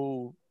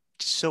 so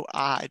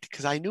odd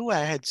because I knew I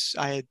had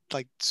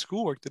like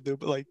schoolwork to do,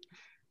 but like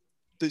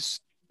this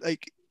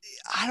like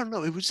I don't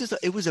know. It was just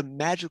it was a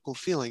magical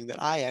feeling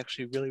that I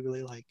actually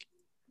really like.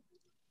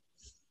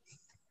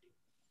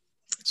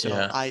 So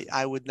Yeah.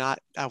 I would not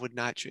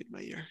trade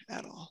my year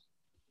at all.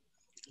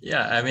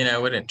 Yeah. I mean, I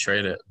wouldn't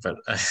trade it, but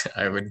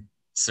I would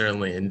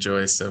certainly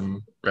enjoy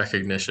some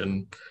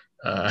recognition,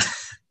 uh,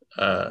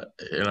 uh,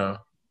 you know,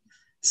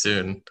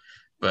 soon.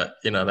 But,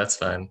 that's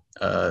fine.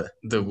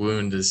 The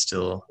wound is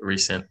still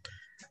recent.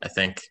 I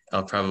think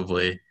I'll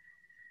probably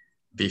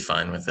be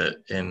fine with it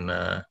in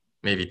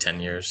maybe 10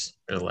 years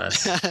or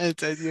less.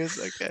 10 years,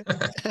 okay.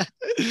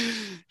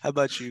 How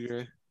about you,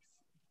 Gray?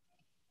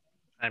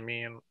 I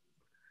mean,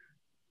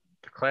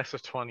 the class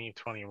of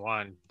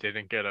 2021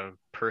 didn't get a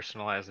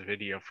personalized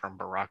video from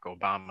Barack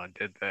Obama,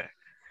 did they?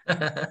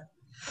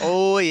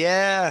 Oh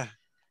yeah,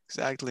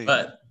 exactly.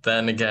 But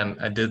then again,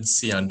 I did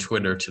see on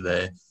Twitter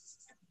today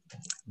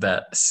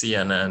that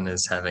CNN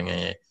is having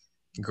a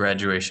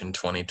graduation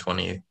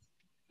 2020,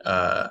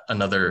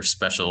 another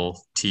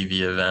special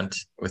TV event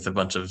with a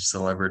bunch of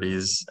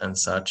celebrities and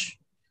such,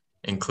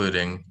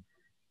 including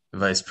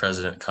Vice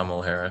President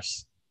Kamala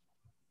Harris.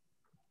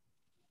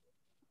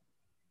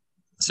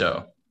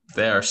 So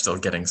they are still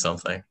getting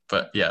something.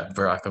 But yeah,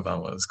 Barack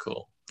Obama was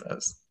cool. That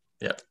was,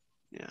 yeah.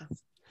 Yeah,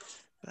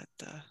 but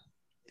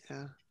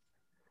yeah,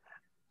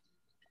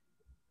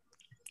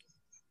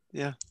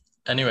 yeah.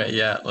 Anyway,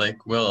 yeah, like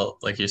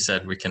you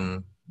said, we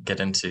can get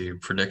into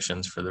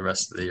predictions for the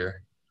rest of the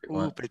year if you Ooh,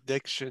 want.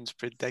 predictions.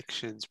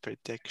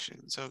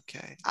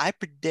 Okay, I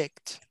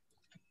predict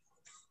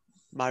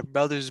my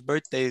brother's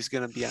birthday is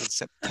gonna be on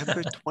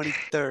September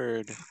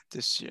 23rd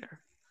this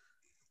year,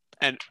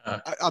 and Uh,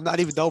 I'm not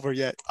even over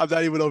yet. I'm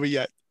not even over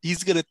yet.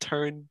 He's gonna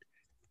turn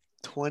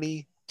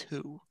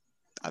 22.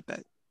 I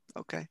bet.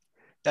 Okay,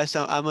 that's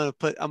how I'm gonna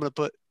put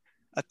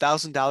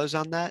 $1,000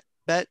 on that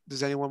bet.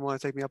 Does anyone want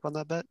to take me up on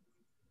that bet?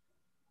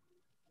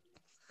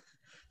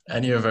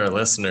 any of our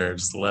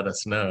listeners, let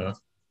us know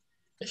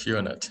if you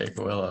want to take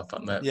Will up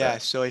on that Yeah,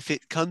 bet. so if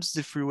it comes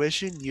to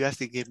fruition, you have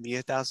to give me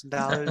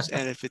 $1,000,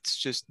 and if it's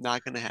just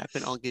not gonna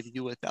happen, I'll give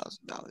you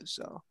 $1,000.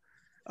 So,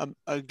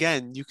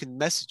 again, you can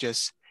message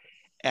us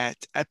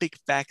at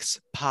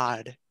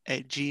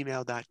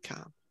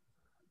epicfactspod@gmail.com.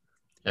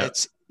 Yep,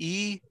 It's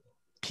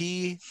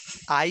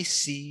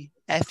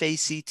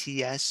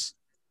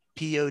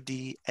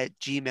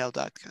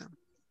EPICFACTSPOD@gmail.com.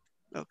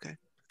 Okay.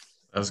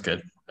 that was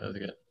good. That was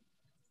good.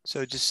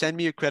 So just send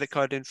me your credit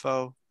card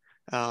info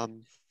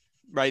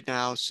right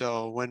now.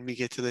 So when we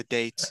get to the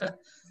date,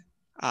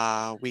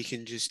 we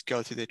can just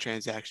go through the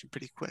transaction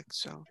pretty quick.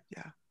 So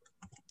yeah.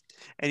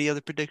 Any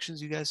other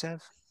predictions you guys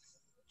have?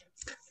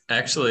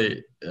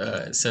 Actually,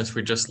 since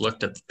we just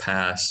looked at the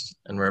past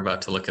and we're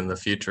about to look in the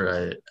future,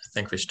 I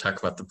think we should talk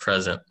about the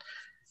present.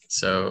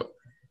 So,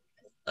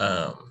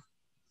 um,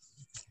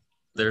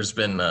 there's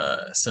been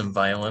some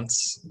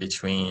violence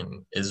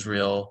between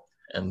Israel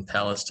and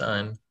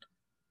Palestine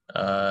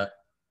uh,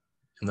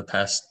 in the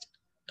past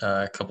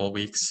couple of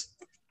weeks,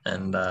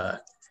 and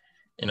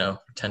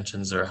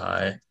tensions are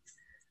high.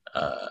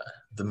 Uh,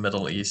 the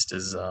Middle East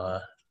is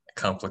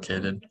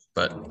complicated,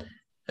 but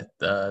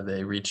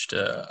they reached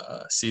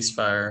a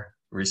ceasefire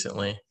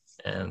recently,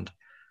 and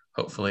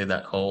hopefully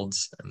that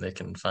holds and they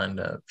can find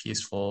a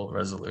peaceful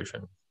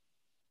resolution.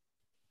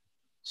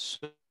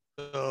 So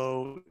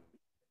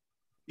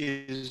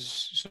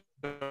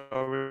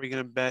are we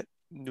gonna bet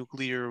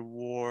nuclear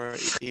war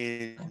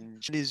in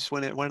is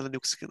when are the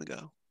nukes gonna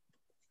go?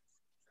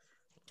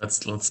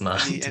 Let's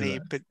not do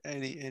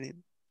Any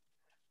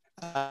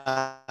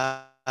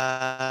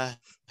uh,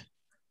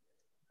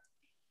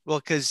 well,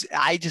 because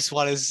I just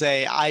want to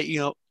say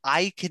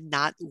I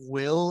cannot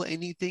will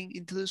anything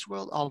into this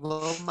world.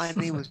 Although my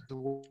name is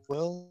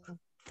Will,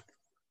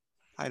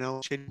 I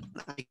know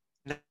I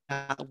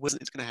cannot will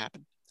it's gonna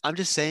happen. I'm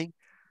just saying,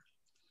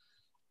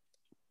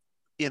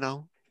 you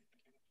know,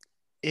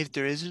 if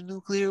there is a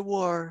nuclear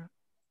war,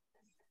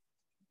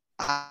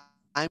 I,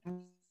 I'm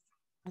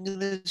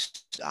gonna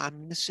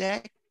I'm gonna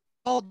say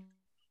I'm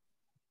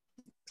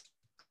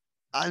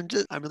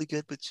really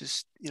good with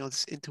just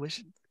this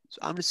intuition. So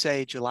I'm gonna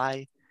say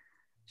July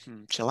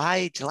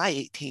July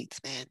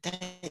 18th, man.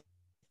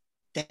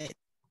 That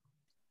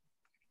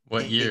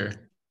What date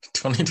year?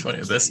 2020.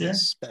 This something year?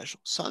 special.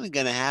 Something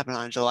gonna happen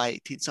on July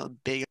 18th. Something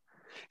big.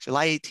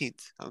 July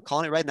 18th. I'm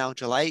calling it right now.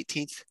 July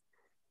 18th.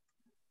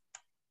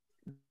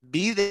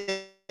 Be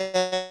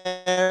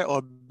there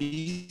or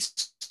be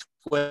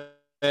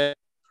square.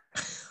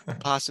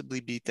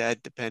 Possibly be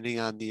dead, depending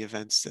on the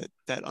events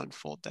that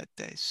unfold that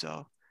day.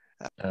 So,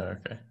 Oh,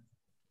 okay.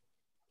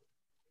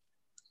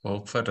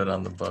 We'll put it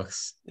on the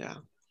books. yeah.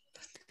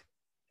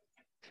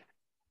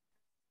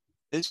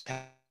 This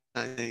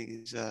thing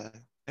is very,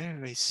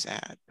 very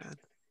sad, man.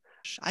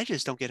 I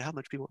just don't get how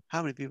many people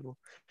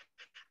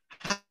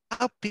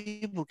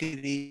can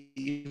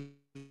even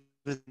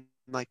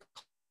like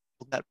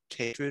hold that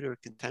hatred or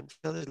contempt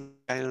for it.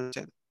 I don't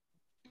understand.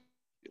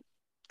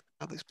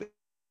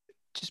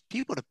 Just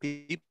people to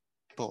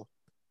people.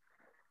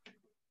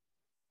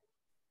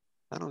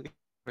 I don't get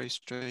very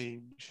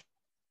strange.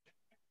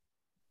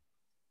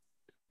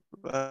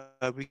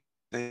 We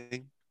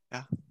think,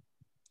 yeah.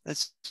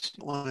 Let's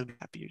want to be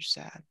happy or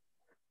sad.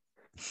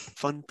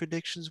 Fun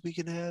predictions we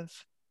can have.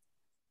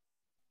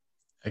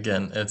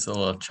 Again, it's a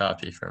little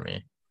choppy for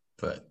me,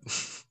 but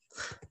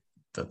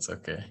that's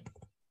okay.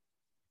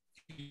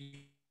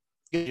 You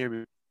can hear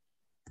me.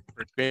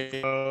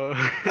 Great. Oh,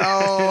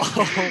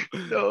 Oh,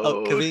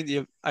 no.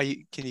 Kaveen,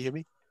 can you hear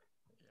me?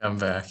 I'm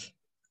back.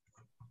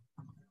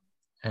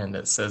 And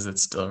it says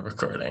it's still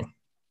recording.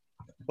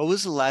 What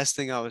was the last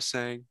thing I was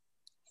saying?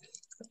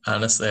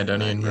 Honestly, I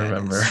don't even Yeah,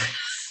 remember.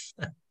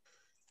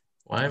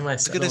 Why am I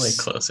suddenly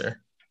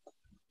closer?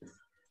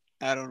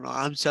 I don't know.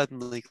 I'm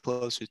suddenly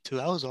closer too.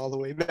 I was all the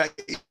way back.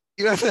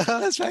 You have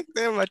us back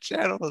there. My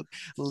channel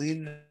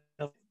leaning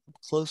up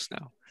close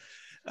now.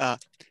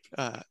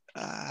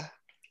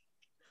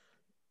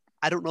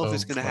 I don't know if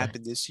it's gonna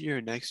happen this year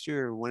or next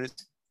year or when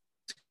it's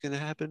gonna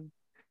happen.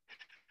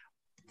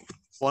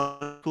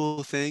 One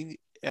cool thing,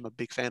 I'm a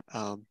big fan.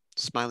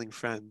 Smiling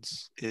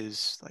Friends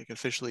is like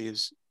officially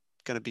is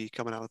gonna be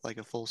coming out with like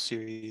a full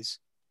series.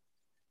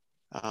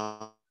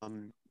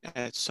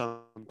 At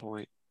some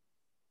point.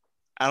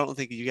 I don't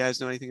think you guys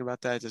know anything about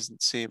that. It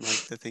doesn't seem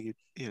like the thing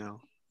you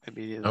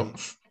immediately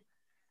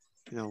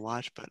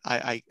watch. But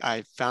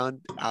I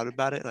found out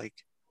about it like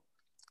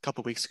a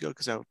couple weeks ago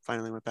because I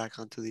finally went back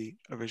onto the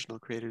original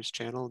creators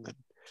channel, and then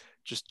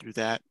just through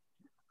that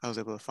I was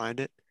able to find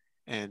it,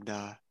 and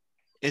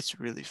it's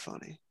really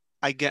funny.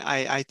 I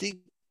think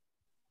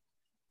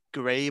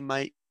Gray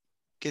might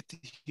get the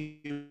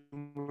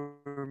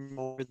humor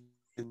more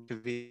than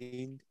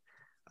Kaveen.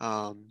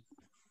 Well,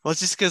 it's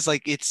just because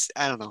like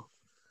I don't know.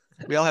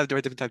 We all have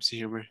different types of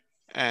humor,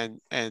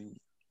 and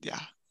yeah,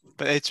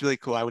 but it's really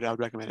cool. I would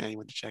recommend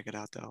anyone to check it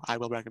out, though. I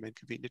will recommend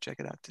Kaveen to check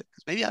it out too,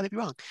 because maybe I may be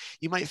wrong.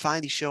 You might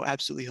find the show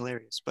absolutely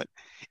hilarious, but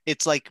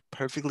it's like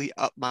perfectly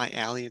up my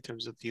alley in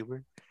terms of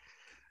humor.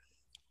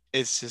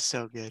 It's just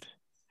so good.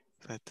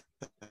 But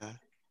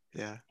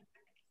yeah,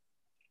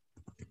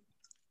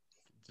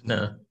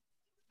 No.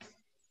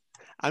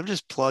 I'm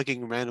just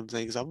plugging random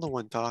things. I'm the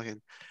one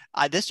talking.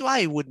 This is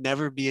why I would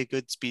never be a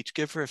good speech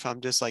giver if I'm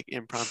just like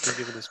impromptu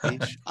giving a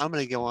speech. I'm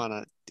gonna go on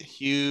a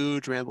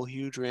huge ramble,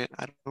 huge rant.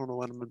 I don't know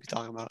what I'm gonna be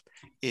talking about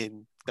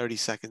in 30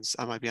 seconds.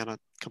 I might be on a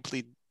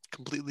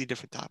completely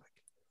different topic.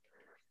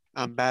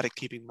 I'm bad at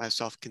keeping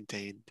myself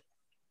contained.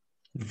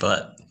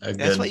 But a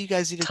That's why good you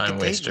guys need to time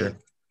contain waster. me.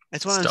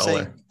 That's what I'm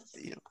Staller.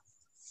 saying.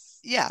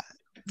 Yeah.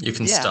 You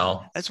can Yeah.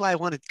 stall. That's why I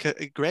wanted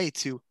Gray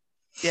to.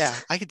 Yeah,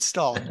 I could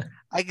stall.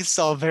 I can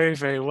stall very,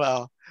 very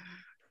well.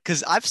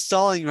 Because I'm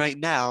stalling right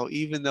now,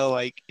 even though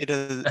like it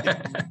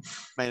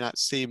might not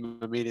seem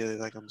immediately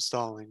like I'm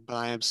stalling, but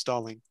I am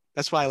stalling.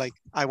 That's why like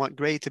I want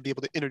Gray to be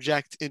able to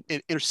interject and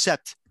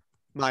intercept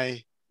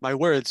my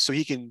words so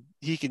he can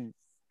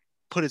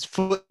put his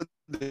foot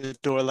in the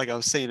door like I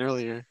was saying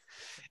earlier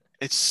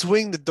and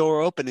swing the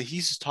door open, and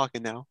he's just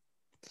talking now.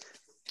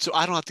 So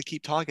I don't have to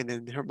keep talking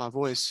and hurt my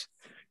voice,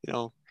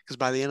 because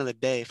by the end of the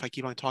day, if I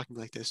keep on talking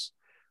like this,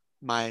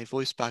 my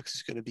voice box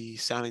is going to be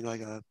sounding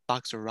like a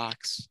box of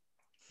rocks.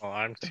 Well,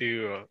 I'm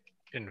too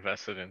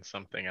invested in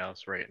something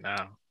else right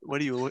now.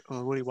 What are you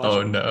watching?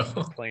 Oh no.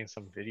 I'm playing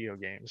some video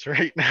games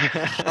right now.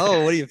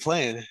 Oh, what are you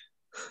playing?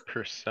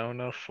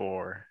 Persona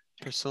 4.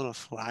 Persona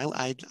 4.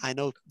 I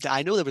know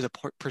there was a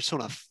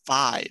Persona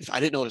 5. I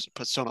didn't know there was a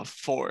Persona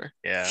 4.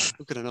 Yeah.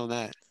 Who could have known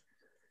that?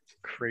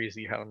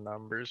 Crazy how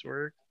numbers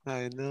work.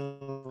 I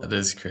know. That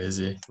is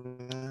crazy.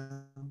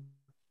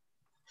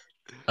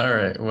 All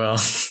right. Well,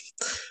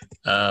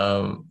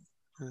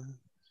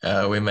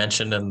 we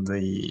mentioned in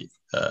the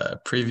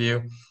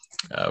preview,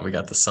 we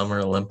got the Summer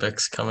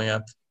Olympics coming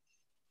up.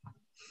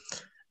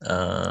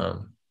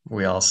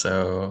 We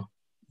also,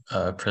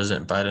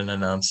 President Biden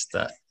announced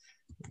that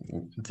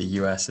the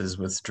U.S. is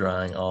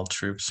withdrawing all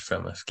troops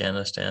from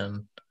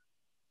Afghanistan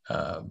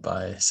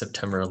by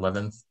September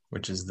 11th,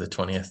 which is the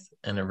 20th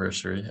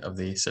anniversary of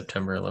the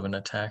September 11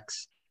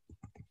 attacks.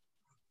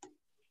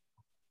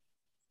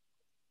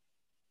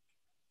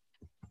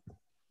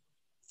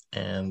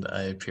 And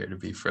I appear to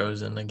be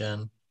frozen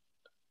again.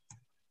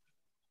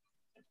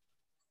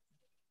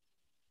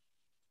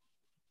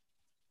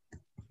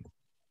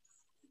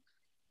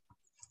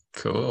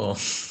 Cool.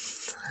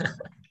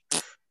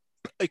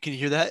 Can you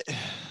hear that?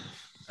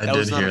 I That did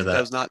was not hear that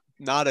that. was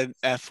not an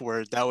F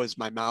word. That was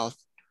my mouth.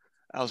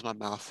 That was my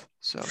mouth.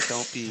 So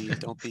don't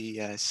be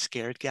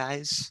scared,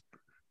 guys.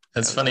 It's That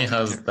was funny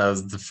how nothing that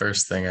was the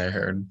first thing I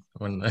heard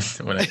when it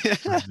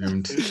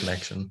resumed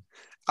connection.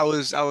 I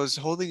was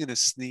holding in a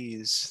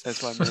sneeze.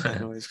 That's why I made that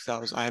noise,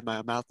 because I had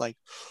my mouth like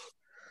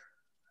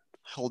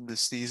holding the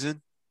sneeze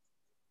in,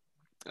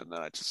 and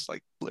then I just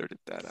like blurted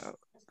that out.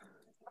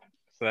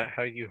 Is that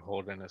how you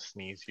hold in a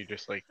sneeze? You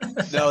just like No,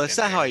 suck that's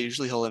in not how I air?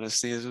 usually hold in a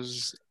sneeze. It was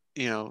just,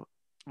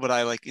 what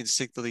I like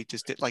instinctively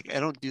just did. Like I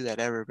don't do that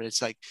ever, but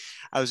it's like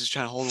I was just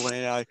trying to hold one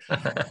and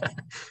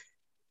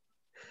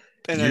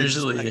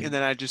Usually, and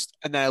then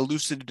I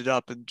loosened it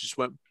up and just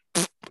went.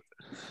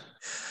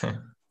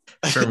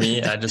 for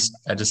me, I just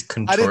I did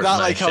contort not my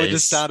like how it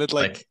just face sounded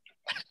like.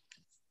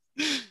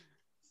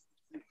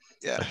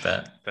 Yeah, like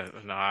that.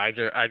 No,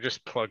 I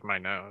just plug my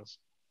nose.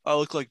 I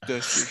look like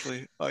this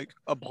usually. Like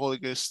I'm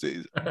holding a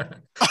sneeze,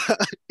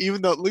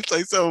 even though it looks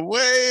like so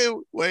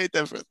way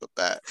different than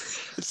that.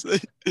 It's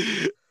like,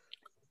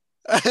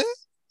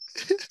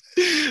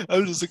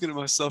 I'm just looking at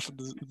myself in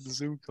the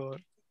Zoom call.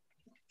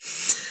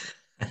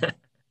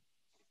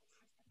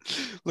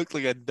 Look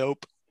like a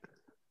dope.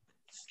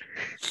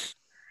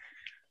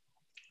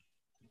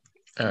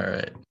 All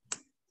right.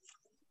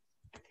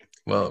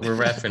 Well, we're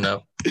wrapping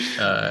up.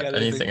 Got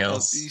Anything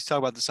else? You talk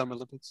about the Summer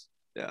Olympics.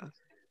 Yeah.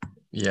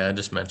 Yeah, I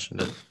just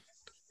mentioned it.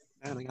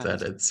 Man, I got That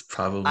nothing. it's I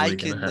probably gonna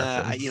can,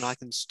 happen. I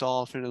can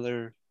stall for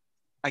another.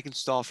 I can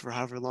stall for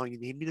however long you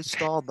need me to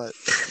stall, but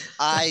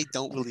I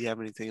don't really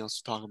have anything else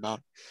to talk about.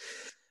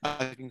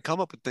 I can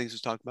come up with things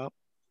to talk about.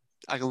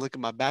 I can look at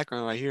my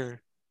background right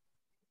here.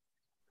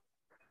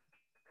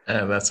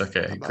 That's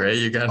okay. About Gray,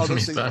 you got all any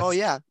those things. Oh thoughts?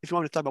 yeah, if you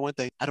want me to talk about one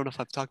thing, I don't know if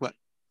I have to talk about.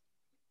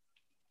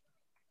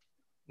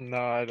 No,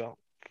 I don't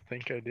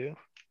think I do.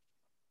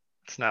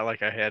 It's not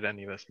like I had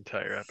any this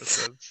entire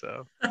episode,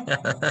 so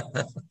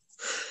I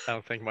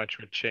don't think much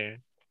would change.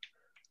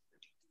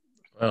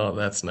 Well,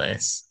 that's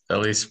nice. At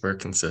least we're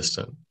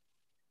consistent.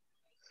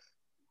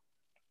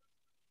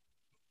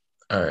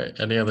 All right.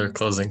 Any other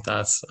closing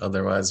thoughts?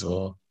 Otherwise,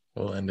 we'll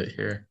end it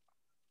here.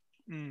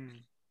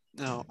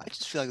 No, I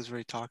just feel like I was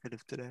very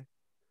talkative today.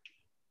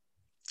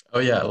 Oh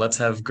yeah, let's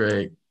have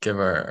Gray give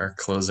our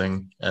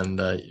closing, and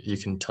you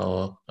can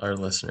tell our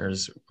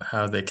listeners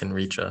how they can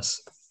reach us,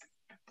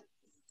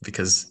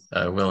 because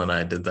Will and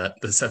I did that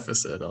this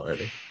episode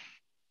already.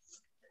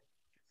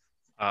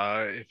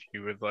 If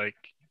you would like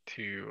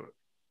to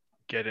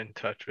get in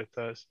touch with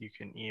us, you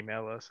can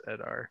email us at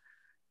our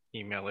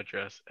email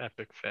address,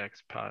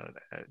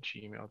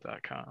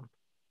 epicfactspod@gmail.com.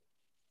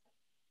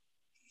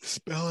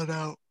 Spell it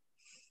out.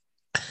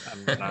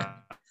 I'm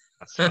not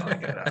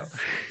spelling it out.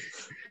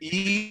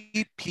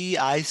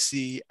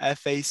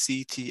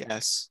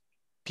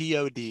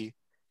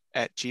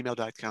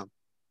 EPICFACTSPOD@gmail.com.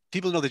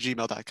 People know the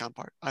gmail.com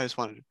part. I just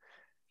wanted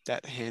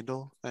that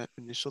handle, that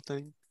initial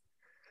thing.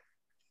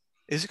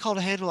 Is it called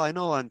a handle? I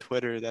know on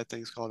Twitter that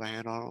thing's called a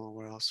handle. I don't know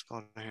where else it's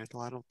called a handle.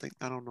 I don't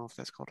know if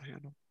that's called a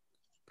handle.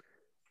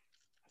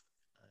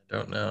 I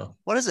don't know.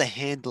 What is a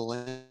handle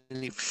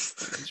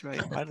anyways,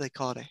 right? Why do they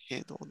call it a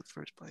handle in the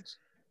first place?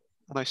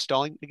 Am I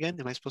stalling again?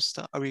 Am I supposed to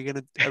stop? Are we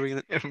gonna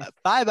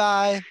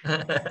bye?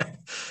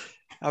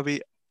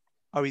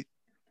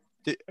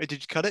 Did you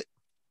cut it?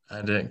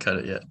 I didn't cut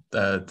it yet.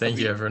 Thank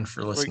you everyone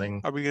for listening.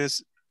 Are we gonna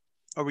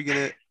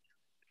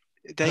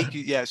thank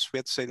you? Yes, we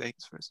have to say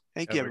thanks first.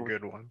 Thank you, Have a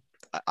everyone. good one.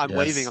 I'm Yes.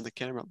 waving on the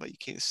camera, but you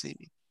can't see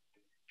me.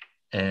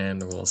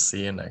 And we'll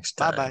see you next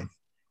time. Bye-bye.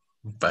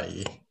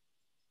 Bye.